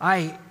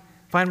I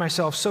find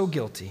myself so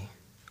guilty.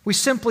 We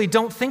simply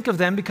don't think of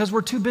them because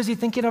we're too busy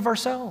thinking of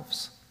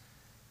ourselves.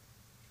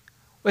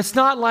 It's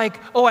not like,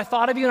 oh, I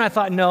thought of you and I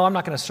thought, no, I'm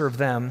not going to serve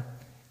them.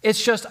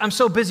 It's just I'm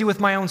so busy with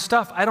my own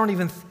stuff, I don't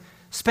even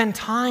spend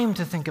time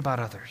to think about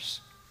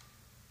others.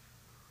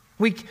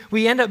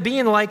 We end up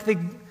being like the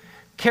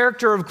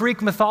character of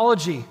Greek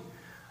mythology,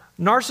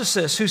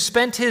 Narcissus, who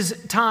spent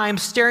his time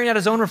staring at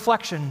his own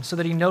reflection so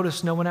that he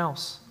noticed no one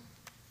else.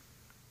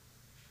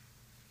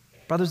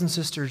 Brothers and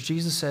sisters,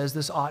 Jesus says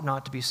this ought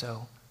not to be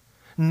so.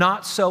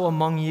 Not so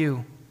among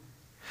you.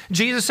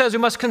 Jesus says we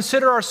must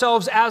consider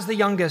ourselves as the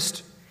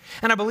youngest.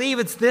 And I believe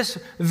it's this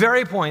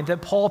very point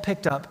that Paul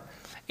picked up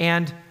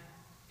and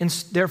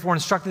therefore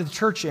instructed the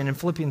church in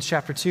Philippians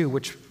chapter 2,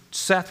 which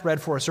Seth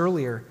read for us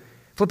earlier.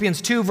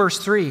 Philippians 2, verse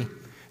 3,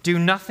 do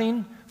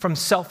nothing from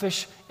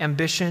selfish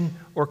ambition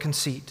or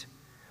conceit,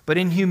 but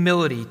in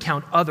humility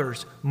count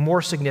others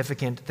more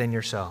significant than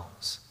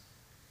yourselves.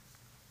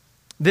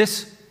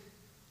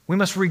 We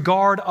must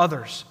regard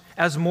others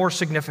as more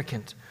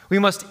significant. We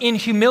must, in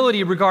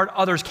humility, regard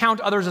others,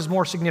 count others as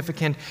more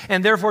significant,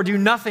 and therefore do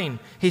nothing,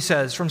 he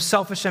says, from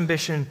selfish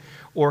ambition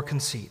or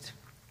conceit.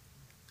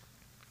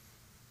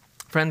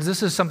 Friends,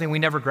 this is something we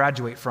never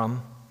graduate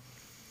from.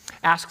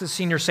 Ask the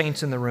senior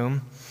saints in the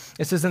room.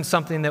 This isn't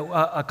something that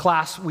a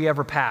class we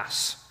ever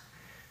pass.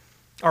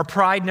 Our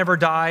pride never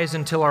dies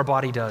until our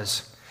body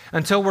does.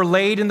 Until we're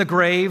laid in the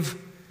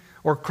grave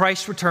or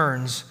Christ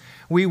returns,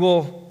 we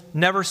will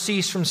never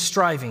cease from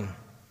striving.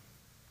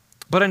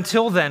 But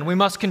until then, we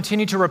must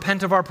continue to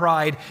repent of our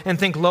pride and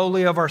think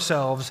lowly of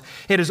ourselves.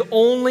 It is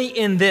only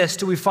in this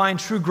do we find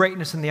true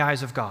greatness in the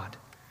eyes of God.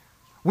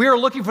 We are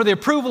looking for the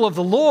approval of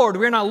the Lord.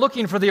 We are not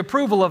looking for the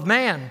approval of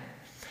man.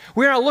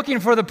 We are not looking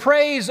for the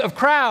praise of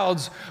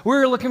crowds. We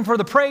are looking for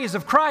the praise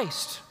of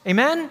Christ.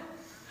 Amen?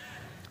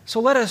 So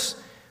let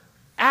us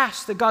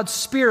ask that God's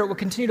Spirit will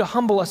continue to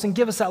humble us and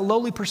give us that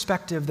lowly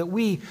perspective that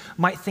we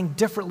might think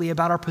differently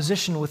about our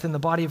position within the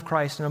body of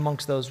Christ and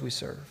amongst those we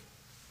serve.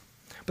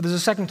 But there's a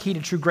second key to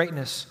true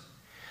greatness.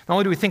 Not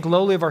only do we think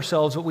lowly of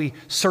ourselves, but we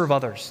serve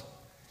others.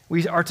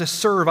 We are to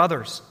serve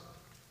others.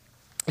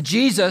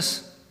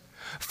 Jesus,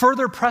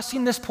 further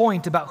pressing this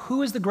point about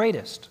who is the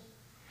greatest,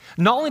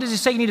 not only does he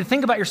say you need to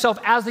think about yourself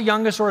as the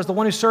youngest or as the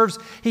one who serves,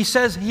 he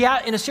says,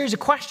 in a series of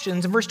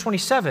questions in verse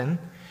 27,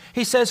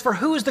 he says, for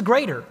who is the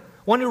greater?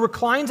 One who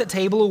reclines at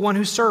table or one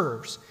who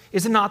serves?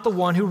 Is it not the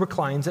one who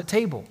reclines at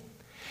table?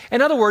 In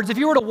other words, if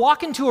you were to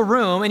walk into a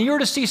room and you were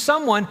to see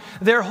someone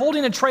there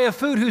holding a tray of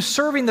food who's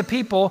serving the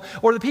people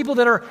or the people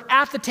that are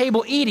at the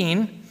table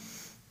eating,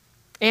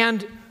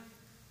 and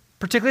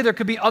particularly there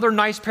could be other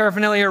nice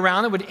paraphernalia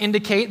around that would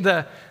indicate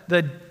the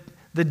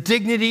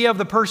dignity of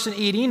the person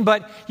eating,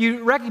 but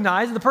you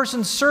recognize that the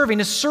person serving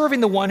is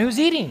serving the one who's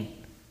eating.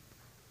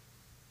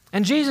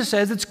 And Jesus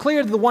says it's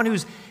clear that the one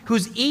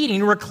who's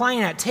eating,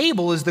 reclining at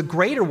table, is the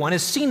greater one,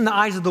 is seen in the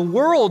eyes of the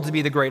world to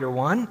be the greater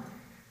one.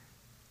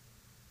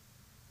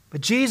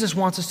 But Jesus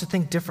wants us to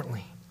think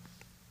differently.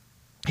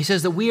 He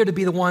says that we are to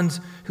be the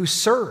ones who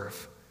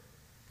serve.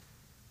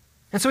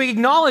 And so he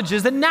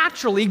acknowledges that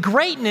naturally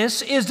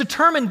greatness is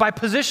determined by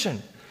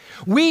position.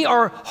 We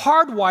are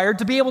hardwired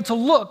to be able to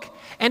look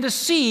and to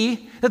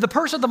see that the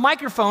person at the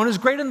microphone is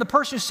greater than the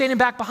person who's standing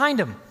back behind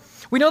him.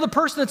 We know the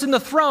person that's in the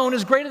throne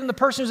is greater than the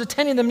person who's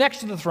attending them next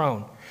to the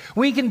throne.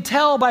 We can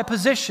tell by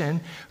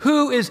position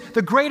who is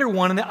the greater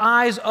one in the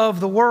eyes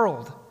of the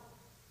world.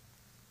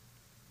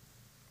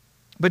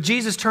 But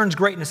Jesus turns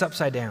greatness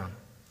upside down.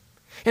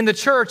 In the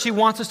church, he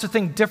wants us to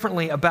think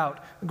differently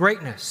about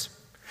greatness.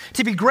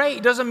 To be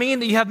great doesn't mean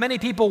that you have many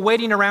people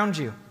waiting around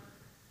you,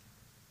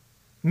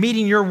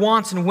 meeting your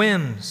wants and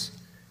whims.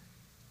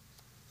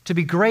 To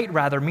be great,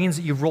 rather, means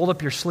that you've rolled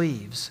up your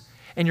sleeves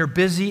and you're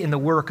busy in the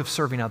work of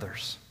serving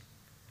others,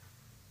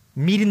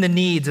 meeting the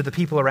needs of the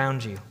people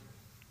around you.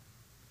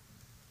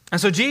 And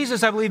so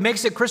Jesus, I believe,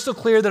 makes it crystal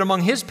clear that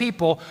among his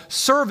people,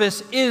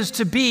 service is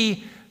to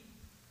be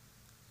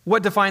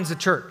what defines the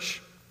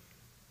church.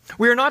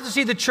 We are not to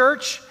see the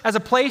church as a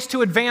place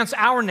to advance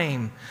our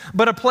name,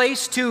 but a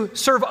place to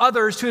serve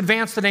others to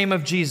advance the name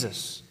of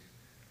Jesus.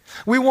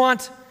 We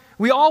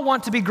all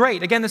want to be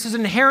great. Again, this is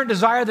an inherent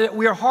desire that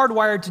we are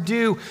hardwired to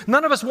do.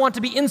 None of us want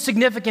to be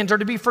insignificant or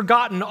to be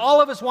forgotten.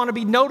 All of us want to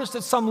be noticed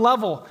at some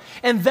level.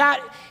 And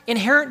that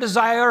inherent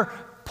desire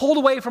pulled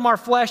away from our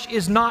flesh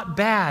is not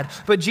bad.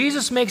 But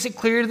Jesus makes it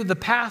clear that the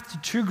path to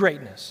true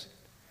greatness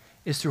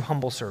is through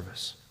humble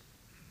service.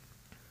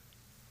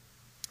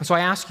 And so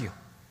I ask you,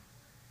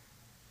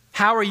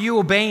 how are you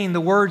obeying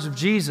the words of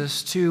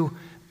Jesus to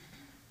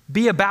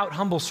be about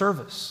humble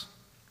service?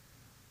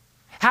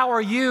 How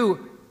are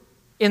you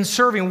in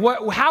serving?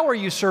 How are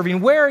you serving?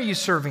 Where are you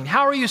serving?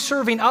 How are you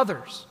serving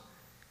others?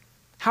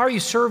 How are you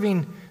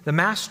serving the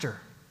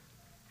Master?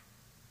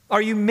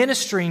 Are you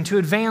ministering to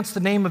advance the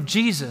name of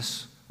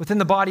Jesus within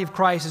the body of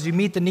Christ as you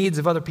meet the needs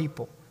of other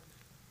people?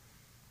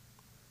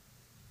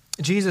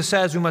 Jesus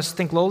says we must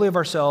think lowly of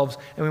ourselves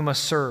and we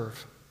must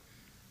serve.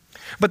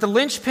 But the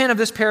linchpin of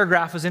this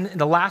paragraph is in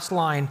the last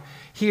line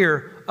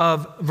here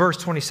of verse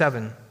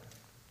 27.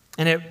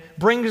 And it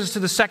brings us to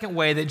the second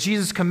way that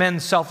Jesus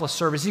commends selfless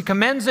service. He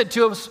commends it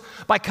to us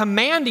by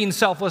commanding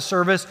selfless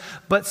service,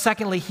 but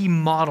secondly, he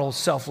models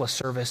selfless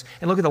service.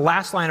 And look at the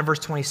last line of verse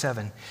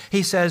 27.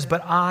 He says,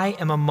 but I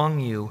am among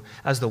you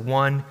as the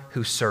one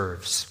who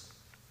serves.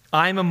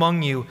 I am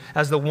among you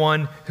as the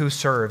one who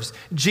serves.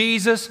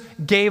 Jesus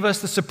gave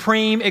us the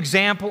supreme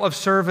example of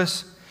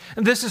service.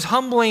 And this is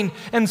humbling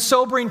and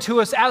sobering to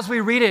us as we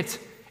read it.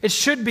 It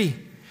should be.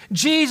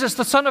 Jesus,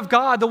 the Son of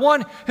God, the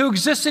one who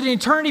existed in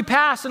eternity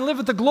past and lived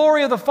with the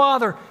glory of the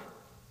Father,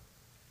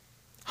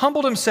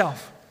 humbled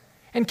himself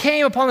and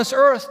came upon this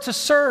earth to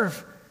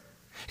serve.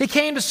 He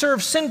came to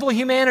serve sinful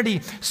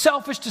humanity,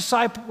 selfish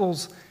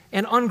disciples,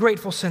 and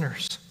ungrateful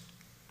sinners.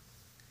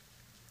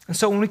 And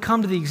so when we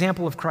come to the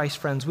example of Christ,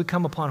 friends, we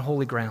come upon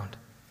holy ground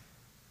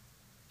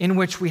in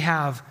which we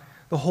have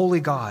the holy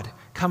God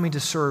coming to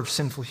serve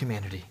sinful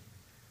humanity.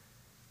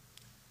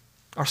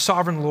 Our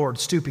sovereign Lord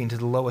stooping to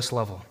the lowest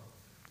level.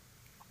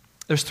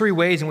 There's three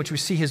ways in which we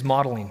see his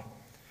modeling.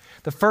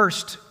 The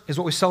first is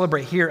what we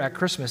celebrate here at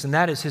Christmas, and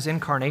that is his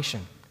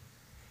incarnation.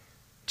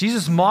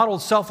 Jesus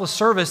modeled selfless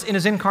service in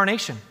his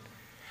incarnation.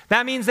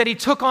 That means that he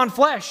took on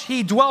flesh.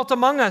 He dwelt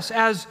among us,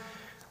 as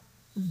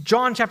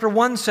John chapter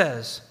 1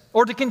 says.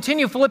 Or to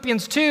continue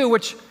Philippians 2,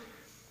 which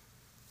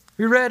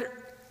we read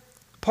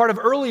part of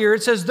earlier,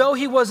 it says, though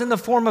he was in the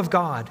form of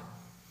God,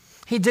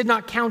 he did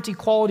not count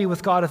equality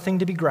with God a thing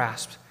to be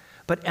grasped,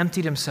 but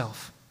emptied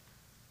himself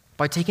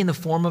by taking the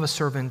form of a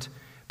servant,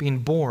 being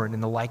born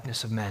in the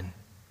likeness of men.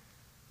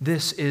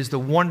 This is the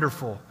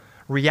wonderful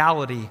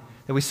reality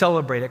that we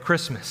celebrate at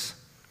Christmas.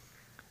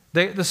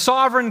 The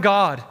sovereign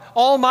God,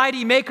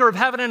 almighty maker of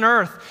heaven and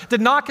earth,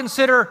 did not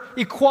consider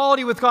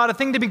equality with God a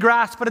thing to be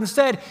grasped, but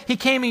instead he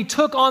came and he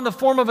took on the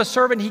form of a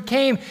servant. He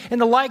came in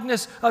the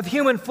likeness of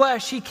human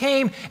flesh. He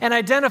came and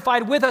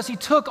identified with us. He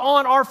took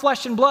on our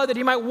flesh and blood that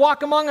he might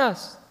walk among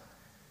us.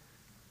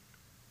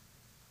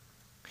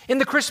 In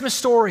the Christmas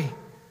story,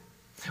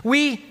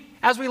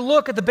 as we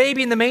look at the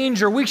baby in the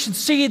manger, we should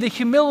see the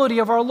humility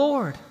of our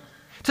Lord.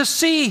 To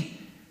see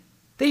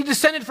that he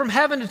descended from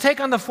heaven to take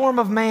on the form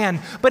of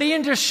man. But he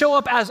didn't just show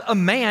up as a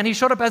man. He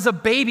showed up as a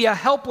baby, a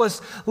helpless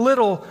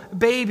little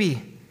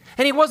baby.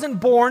 And he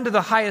wasn't born to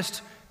the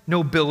highest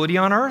nobility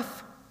on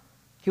earth.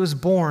 He was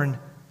born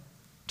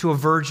to a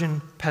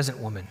virgin peasant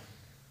woman,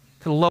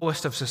 to the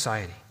lowest of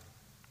society.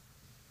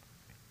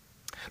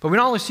 But we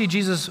not only see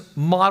Jesus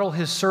model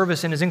his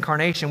service in his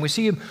incarnation, we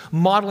see him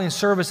modeling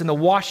service in the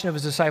washing of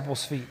his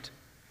disciples' feet.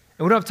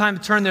 And we don't have time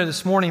to turn there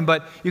this morning,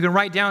 but you can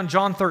write down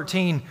John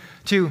 13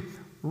 to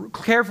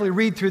carefully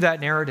read through that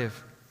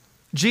narrative.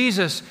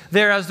 Jesus,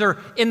 there as they're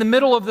in the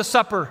middle of the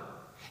supper,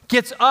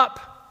 gets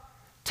up,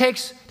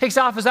 takes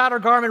off his outer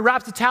garment,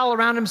 wraps a towel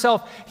around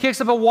himself,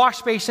 kicks up a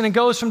wash basin, and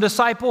goes from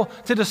disciple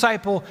to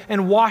disciple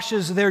and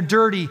washes their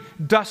dirty,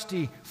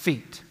 dusty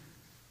feet.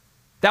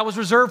 That was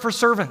reserved for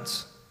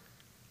servants.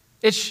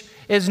 It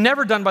is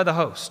never done by the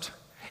host.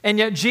 And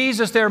yet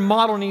Jesus there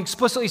modeling, he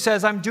explicitly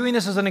says, I'm doing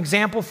this as an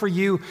example for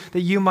you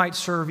that you might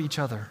serve each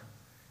other.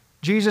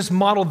 Jesus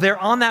modeled there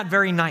on that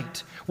very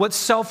night what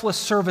selfless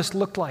service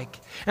looked like.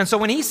 And so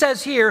when he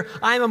says here,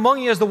 I am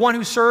among you as the one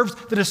who serves,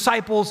 the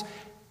disciples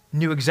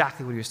knew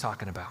exactly what he was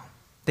talking about.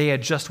 They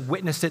had just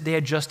witnessed it. They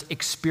had just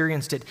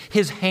experienced it.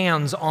 His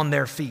hands on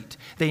their feet.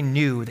 They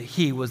knew that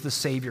he was the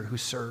Savior who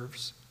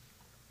serves.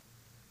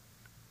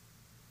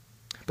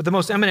 But the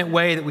most eminent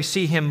way that we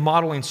see him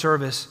modeling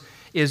service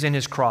is in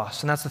his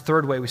cross. And that's the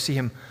third way we see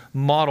him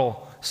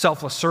model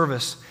selfless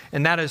service,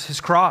 and that is his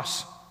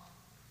cross.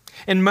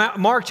 In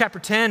Mark chapter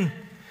 10,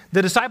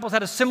 the disciples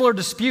had a similar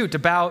dispute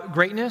about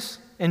greatness,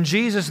 and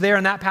Jesus there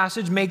in that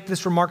passage made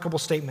this remarkable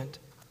statement.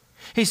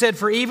 He said,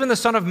 for even the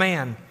Son of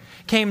Man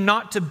came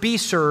not to be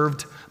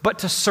served, but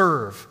to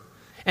serve,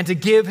 and to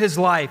give his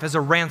life as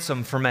a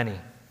ransom for many.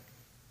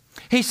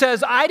 He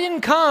says, I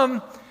didn't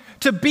come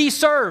to be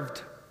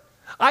served.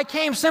 I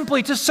came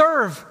simply to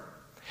serve.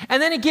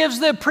 And then he gives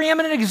the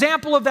preeminent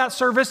example of that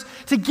service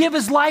to give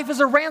his life as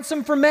a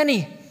ransom for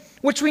many,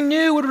 which we now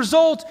know would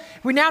result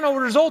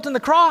in the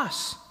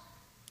cross.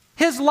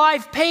 His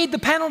life paid the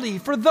penalty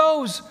for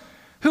those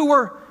who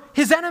were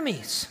his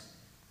enemies.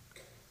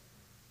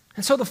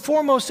 And so the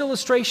foremost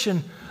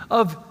illustration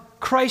of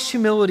Christ's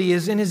humility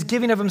is in his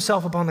giving of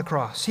himself upon the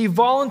cross. He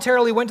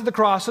voluntarily went to the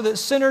cross so that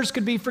sinners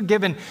could be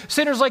forgiven,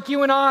 sinners like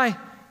you and I.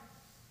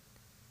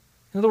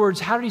 In other words,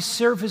 how did he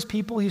serve his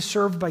people? He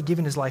served by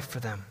giving his life for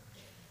them.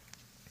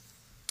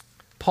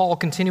 Paul,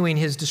 continuing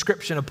his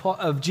description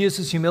of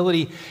Jesus'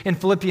 humility in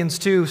Philippians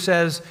 2,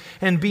 says,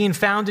 and being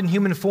found in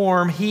human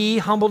form, he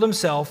humbled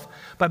himself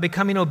by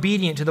becoming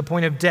obedient to the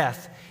point of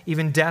death,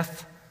 even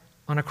death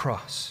on a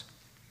cross.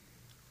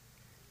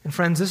 And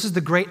friends, this is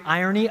the great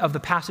irony of the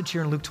passage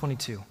here in Luke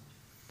 22.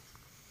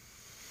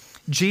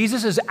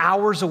 Jesus is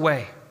hours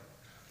away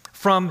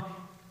from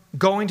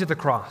going to the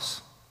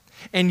cross,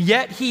 and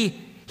yet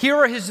here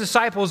are his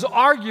disciples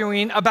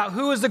arguing about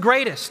who is the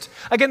greatest.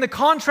 Again, the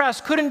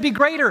contrast couldn't be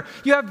greater.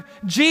 You have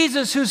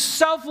Jesus, whose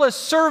selfless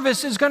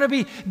service is going to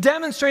be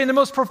demonstrated in the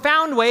most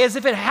profound way, as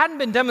if it hadn't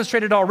been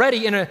demonstrated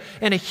already in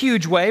a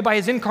huge way by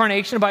his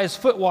incarnation, by his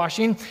foot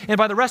washing, and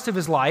by the rest of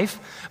his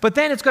life. But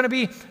then it's going to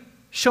be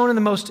shown in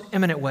the most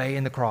eminent way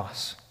in the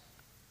cross.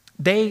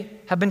 They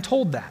have been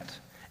told that,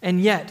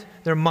 and yet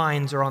their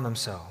minds are on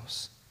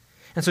themselves.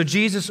 And so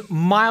Jesus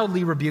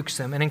mildly rebukes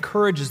them and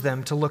encourages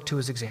them to look to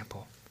his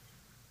example.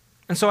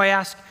 And so I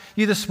ask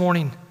you this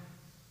morning,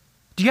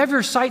 do you have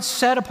your sights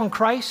set upon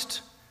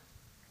Christ?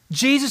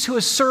 Jesus who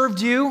has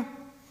served you?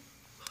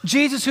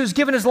 Jesus who has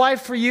given his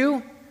life for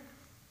you?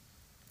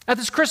 At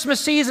this Christmas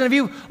season, have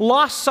you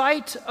lost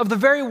sight of the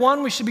very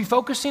one we should be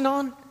focusing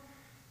on?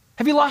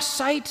 Have you lost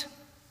sight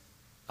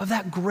of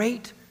that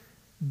great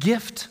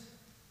gift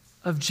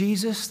of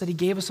Jesus that he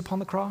gave us upon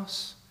the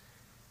cross?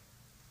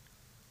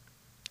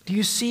 Do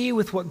you see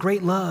with what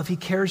great love he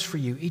cares for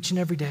you each and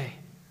every day?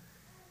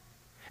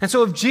 And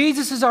so if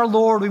Jesus is our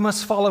Lord, we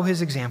must follow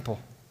his example.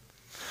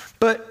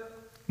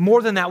 But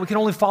more than that, we can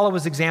only follow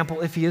his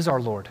example if he is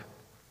our Lord.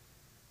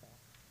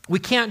 We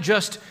can't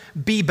just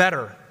be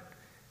better.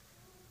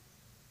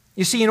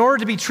 You see, in order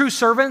to be true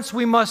servants,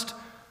 we must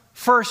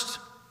first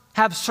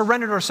have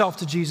surrendered ourselves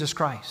to Jesus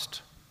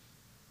Christ.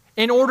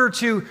 In order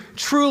to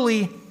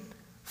truly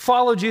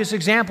follow Jesus'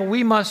 example,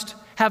 we must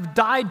have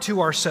died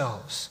to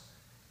ourselves,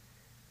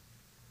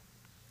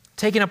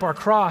 taken up our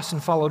cross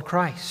and followed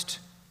Christ.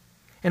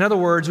 In other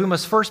words, we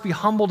must first be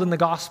humbled in the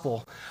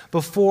gospel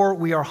before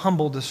we are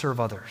humbled to serve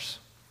others.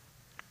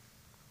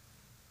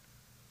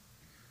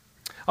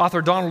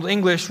 Author Donald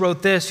English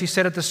wrote this. He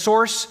said, "At the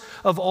source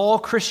of all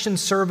Christian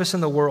service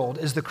in the world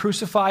is the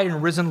crucified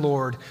and risen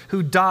Lord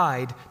who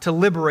died to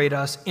liberate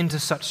us into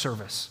such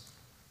service."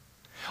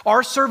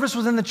 Our service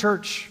within the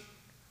church,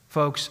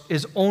 folks,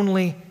 is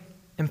only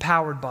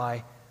empowered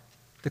by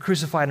the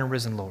crucified and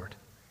risen Lord.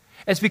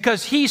 It's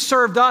because he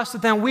served us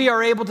that then we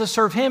are able to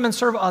serve him and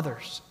serve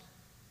others.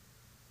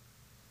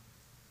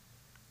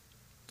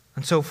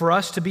 And so for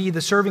us to be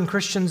the serving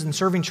Christians and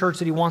serving church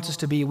that he wants us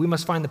to be, we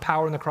must find the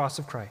power in the cross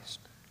of Christ.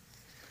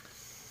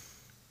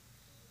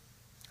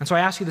 And so I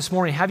ask you this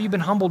morning, have you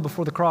been humbled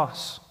before the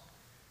cross?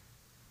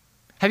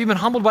 Have you been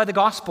humbled by the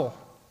gospel?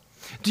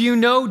 Do you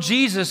know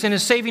Jesus and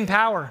his saving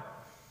power?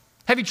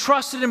 Have you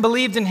trusted and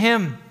believed in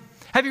him?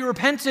 Have you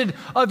repented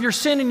of your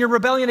sin and your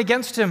rebellion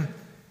against him?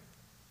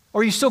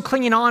 Or are you still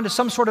clinging on to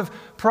some sort of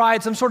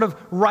pride, some sort of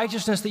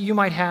righteousness that you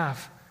might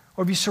have?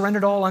 Or have you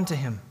surrendered all unto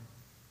him,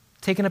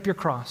 taken up your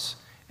cross,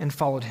 and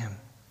followed him?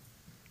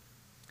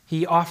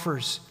 He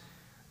offers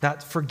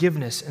that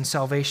forgiveness and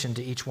salvation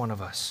to each one of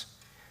us,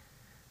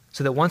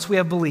 so that once we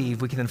have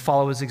believed, we can then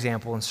follow his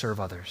example and serve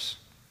others.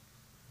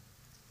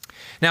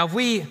 Now, if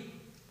we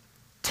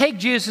take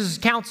Jesus'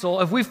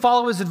 counsel, if we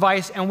follow his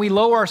advice and we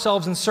lower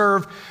ourselves and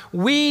serve,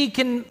 we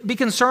can be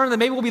concerned that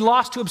maybe we'll be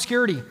lost to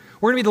obscurity.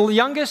 We're going to be the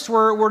youngest,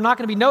 we're not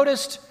going to be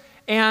noticed,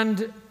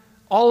 and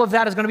all of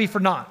that is going to be for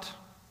naught.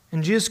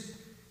 And Jesus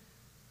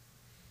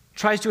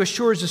tries to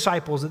assure his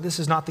disciples that this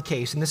is not the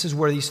case, and this is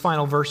where these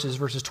final verses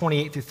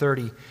 28 through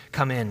 30,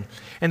 come in.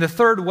 And the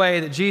third way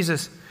that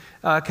Jesus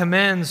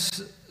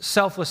commends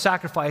selfless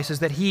sacrifice is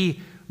that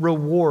he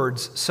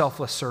rewards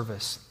selfless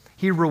service.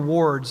 He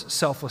rewards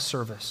selfless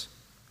service.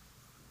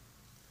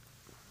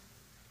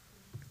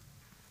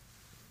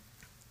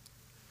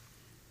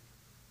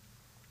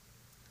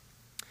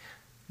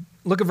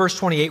 Look at verse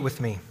 28 with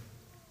me.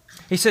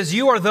 He says,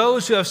 "You are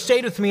those who have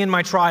stayed with me in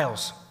my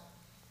trials."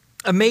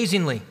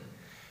 Amazingly,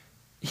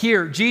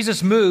 here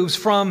Jesus moves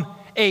from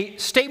a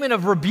statement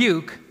of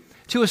rebuke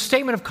to a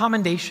statement of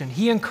commendation.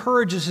 He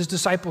encourages his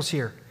disciples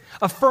here,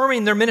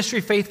 affirming their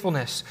ministry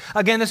faithfulness.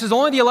 Again, this is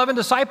only the 11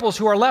 disciples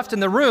who are left in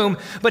the room,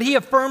 but he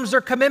affirms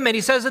their commitment.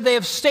 He says that they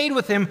have stayed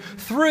with him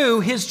through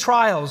his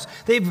trials.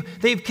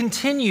 They've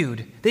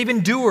continued. They've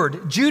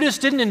endured. Judas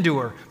didn't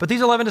endure, but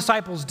these 11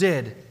 disciples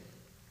did.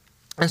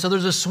 And so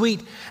there's a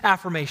sweet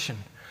affirmation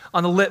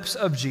on the lips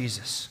of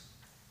Jesus.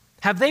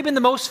 Have they been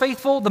the most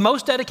faithful, the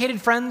most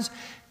dedicated friends?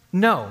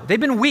 No. They've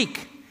been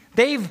weak.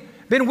 They've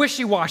been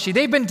wishy-washy.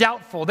 They've been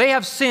doubtful. They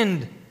have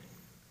sinned.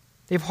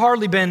 They've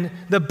hardly been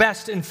the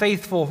best and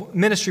faithful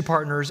ministry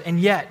partners,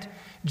 and yet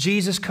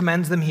Jesus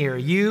commends them here.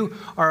 You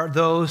are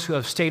those who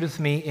have stayed with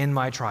me in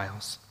my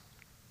trials.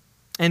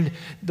 And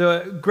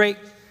the great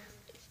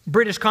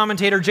British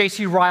commentator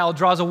J.C. Ryle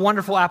draws a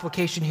wonderful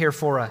application here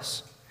for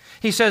us.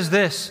 He says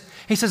this.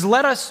 He says,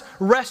 "Let us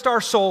rest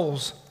our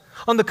souls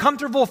on the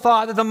comfortable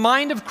thought that the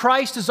mind of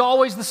Christ is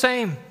always the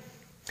same.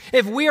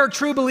 If we are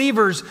true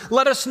believers,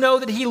 let us know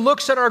that he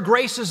looks at our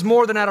graces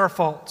more than at our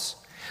faults,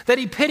 that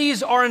he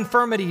pities our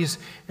infirmities,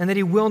 and that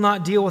he will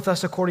not deal with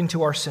us according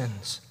to our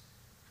sins.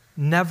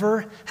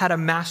 Never had a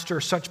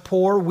master such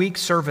poor, weak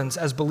servants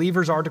as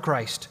believers are to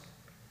Christ,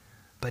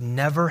 but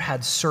never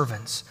had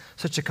servants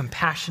such a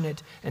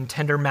compassionate and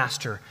tender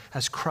master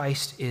as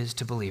Christ is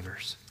to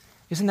believers."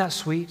 Isn't that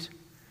sweet?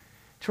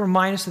 To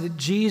remind us that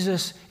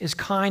Jesus is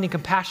kind and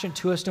compassionate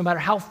to us no matter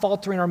how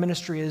faltering our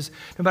ministry is,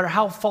 no matter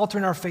how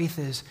faltering our faith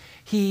is.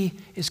 He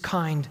is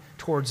kind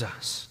towards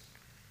us.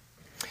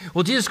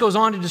 Well, Jesus goes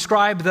on to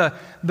describe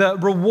the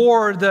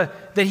reward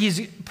that he's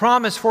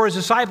promised for his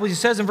disciples. He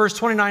says in verse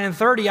 29 and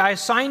 30, "I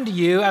assign to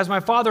you, as my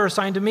Father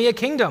assigned to me, a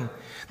kingdom,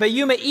 that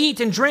you may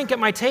eat and drink at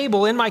my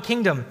table in my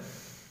kingdom,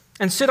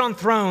 and sit on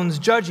thrones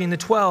judging the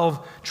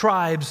 12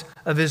 tribes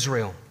of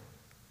Israel."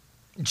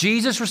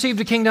 Jesus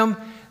received a kingdom.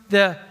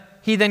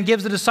 He then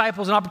gives the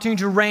disciples an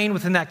opportunity to reign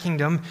within that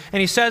kingdom.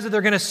 And he says that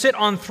they're going to sit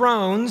on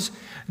thrones,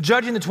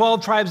 judging the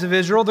 12 tribes of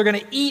Israel. They're going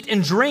to eat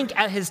and drink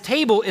at his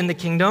table in the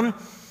kingdom.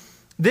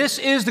 This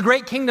is the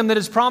great kingdom that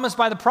is promised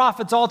by the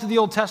prophets all through the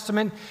Old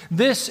Testament.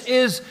 This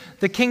is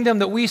the kingdom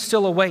that we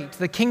still await,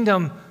 the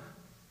kingdom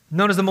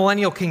known as the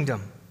millennial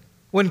kingdom,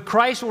 when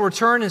Christ will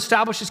return and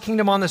establish his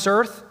kingdom on this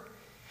earth.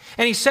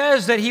 And he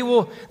says that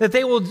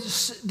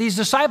these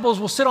disciples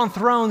will sit on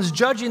thrones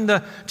judging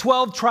the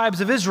 12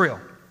 tribes of Israel.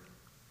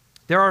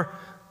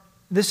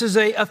 This is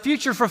a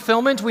future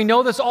fulfillment. We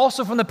know this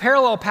also from the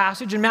parallel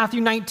passage in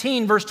Matthew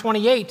 19, verse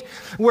 28,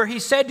 where he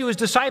said to his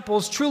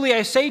disciples, "Truly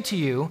I say to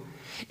you,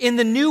 in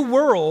the new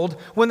world,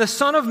 when the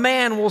Son of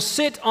Man will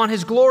sit on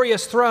his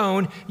glorious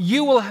throne,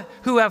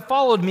 who have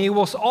followed me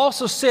will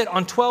also sit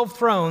on 12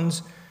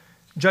 thrones,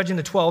 judging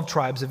the 12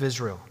 tribes of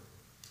Israel."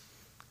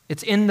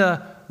 It's in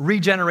the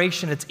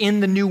regeneration. It's in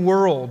the new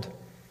world.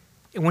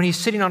 When he's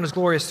sitting on his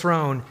glorious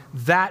throne,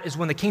 that is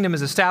when the kingdom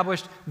is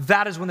established.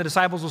 That is when the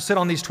disciples will sit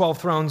on these 12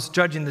 thrones,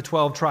 judging the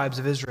 12 tribes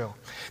of Israel.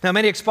 Now,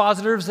 many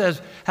expositors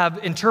have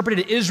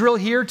interpreted Israel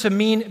here to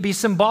be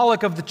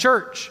symbolic of the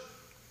church.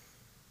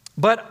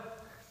 But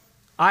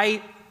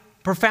I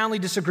profoundly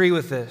disagree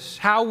with this.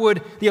 How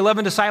would the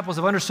 11 disciples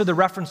have understood the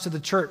reference to the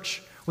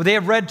church? Would they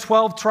have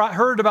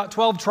heard about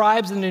 12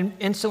 tribes and then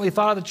instantly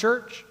thought of the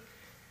church?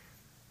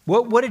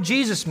 What did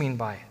Jesus mean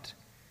by it?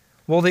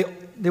 Well,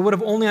 they would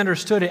have only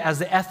understood it as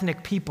the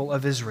ethnic people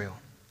of Israel.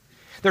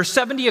 There are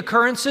 70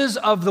 occurrences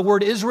of the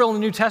word Israel in the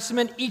New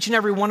Testament. Each and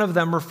every one of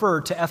them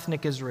refer to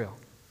ethnic Israel.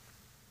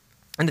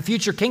 In the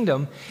future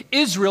kingdom,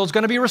 Israel is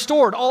going to be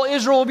restored. All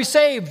Israel will be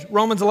saved,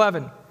 Romans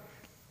 11.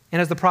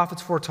 And as the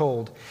prophets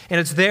foretold. And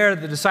it's there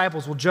that the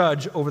disciples will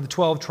judge over the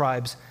 12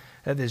 tribes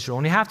of Israel.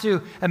 And you have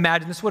to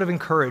imagine this would have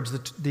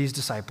encouraged these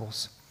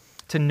disciples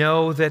to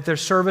know that their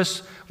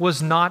service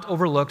was not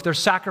overlooked. Their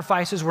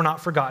sacrifices were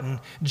not forgotten.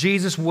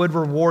 Jesus would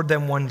reward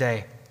them one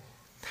day.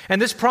 And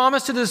this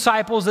promise to the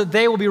disciples that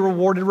they will be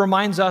rewarded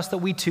reminds us that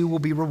we too will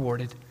be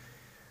rewarded.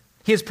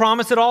 He has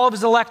promised that all of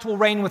his elect will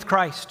reign with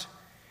Christ.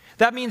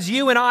 That means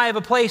you and I have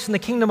a place in the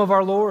kingdom of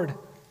our Lord.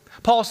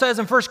 Paul says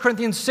in 1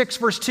 Corinthians 6,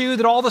 verse 2,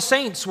 that all the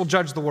saints will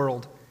judge the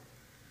world.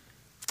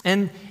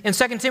 And in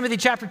 2 Timothy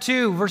chapter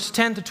 2, verses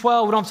 10 to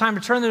 12, we don't have time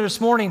to turn there this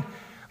morning,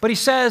 but he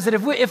says that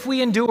if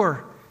we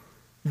endure,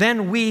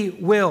 then we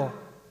will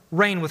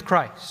reign with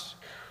Christ.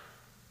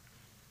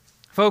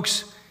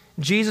 Folks,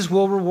 Jesus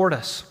will reward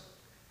us.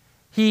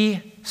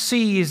 He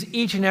sees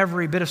each and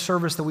every bit of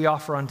service that we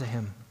offer unto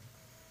him.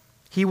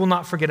 He will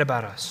not forget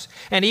about us.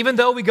 And even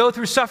though we go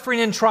through suffering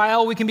and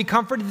trial, we can be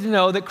comforted to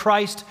know that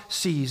Christ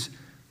sees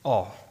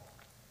all.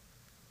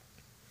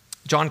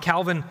 John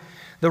Calvin,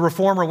 the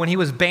reformer, when he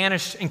was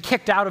banished and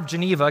kicked out of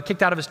Geneva,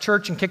 kicked out of his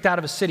church and kicked out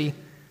of his city,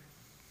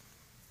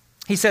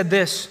 he said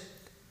this.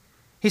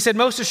 He said,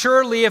 "Most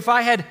assuredly, if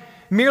I had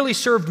merely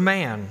served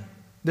man,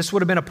 this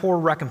would have been a poor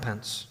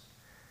recompense.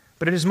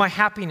 But it is my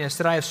happiness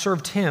that I have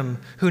served him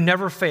who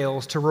never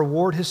fails to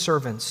reward his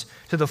servants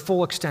to the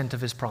full extent of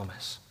his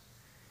promise."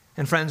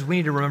 And friends, we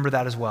need to remember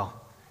that as well.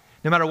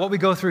 No matter what we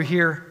go through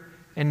here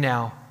and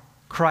now,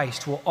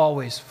 Christ will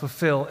always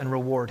fulfill and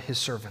reward his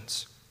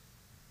servants.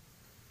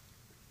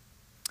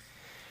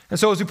 And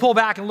so as we pull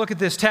back and look at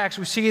this text,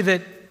 we see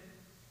that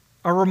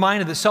a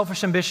reminder that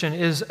selfish ambition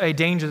is a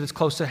danger that's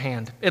close at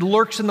hand. It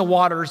lurks in the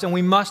waters, and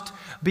we must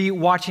be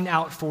watching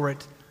out for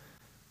it.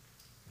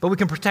 But we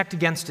can protect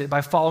against it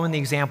by following the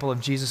example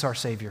of Jesus, our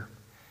Savior.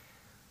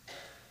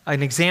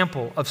 An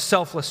example of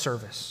selfless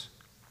service.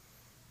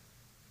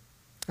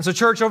 And so,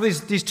 church, over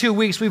these 2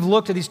 weeks, we've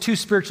looked at these two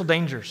spiritual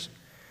dangers,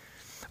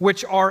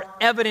 which are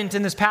evident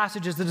in this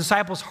passage as the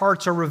disciples'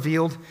 hearts are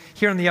revealed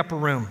here in the upper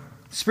room.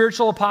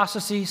 Spiritual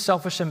apostasy,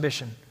 selfish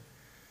ambition.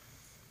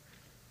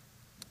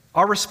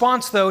 Our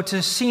response, though,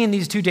 to seeing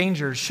these two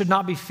dangers should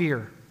not be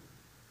fear,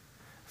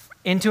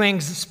 into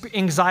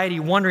anxiety,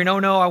 wondering, oh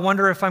no, I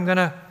wonder if I'm going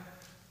to,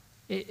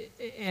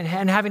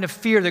 and having a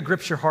fear that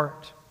grips your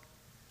heart.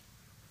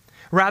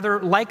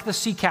 Rather, like the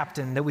sea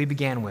captain that we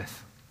began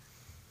with,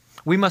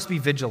 we must be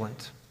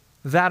vigilant.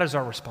 That is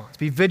our response.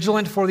 Be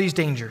vigilant for these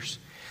dangers,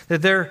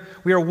 that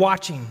we are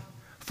watching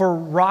for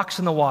rocks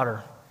in the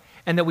water,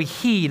 and that we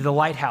heed the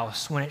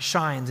lighthouse when it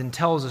shines and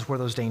tells us where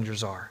those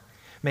dangers are.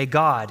 May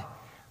God,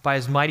 by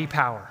his mighty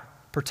power,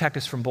 protect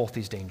us from both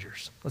these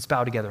dangers. Let's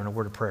bow together in a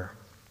word of prayer.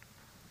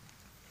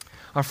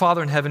 Our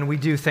Father in heaven, we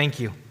do thank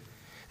you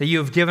that you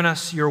have given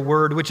us your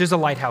word, which is a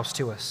lighthouse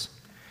to us,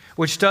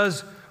 which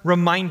does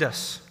remind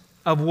us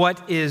of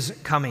what is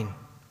coming.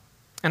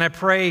 And I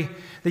pray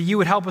that you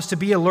would help us to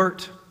be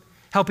alert.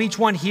 Help each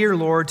one here,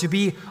 Lord, to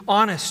be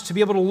honest, to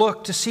be able to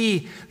look, to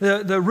see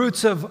the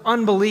roots of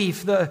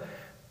unbelief, the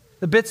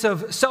bits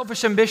of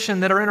selfish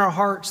ambition that are in our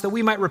hearts, that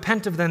we might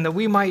repent of them, that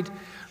we might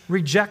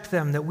reject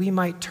them, that we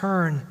might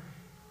turn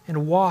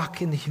and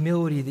walk in the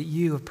humility that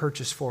you have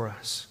purchased for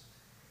us.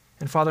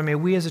 And Father, may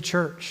we as a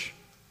church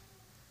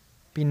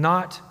be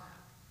not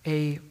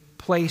a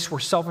place where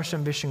selfish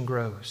ambition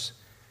grows,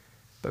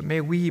 but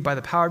may we, by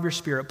the power of your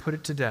Spirit, put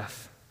it to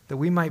death, that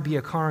we might be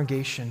a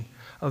congregation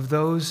of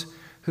those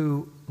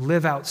who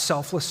live out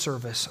selfless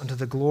service unto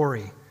the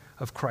glory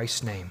of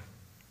Christ's name.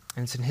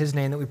 And it's in his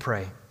name that we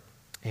pray.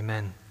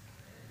 Amen.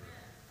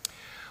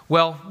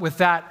 Well, with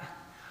that,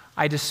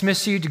 I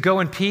dismiss you to go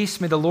in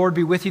peace. May the Lord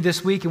be with you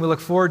this week, and we look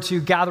forward to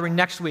gathering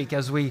next week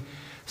as we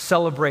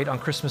celebrate on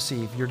Christmas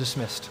Eve. You're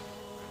dismissed.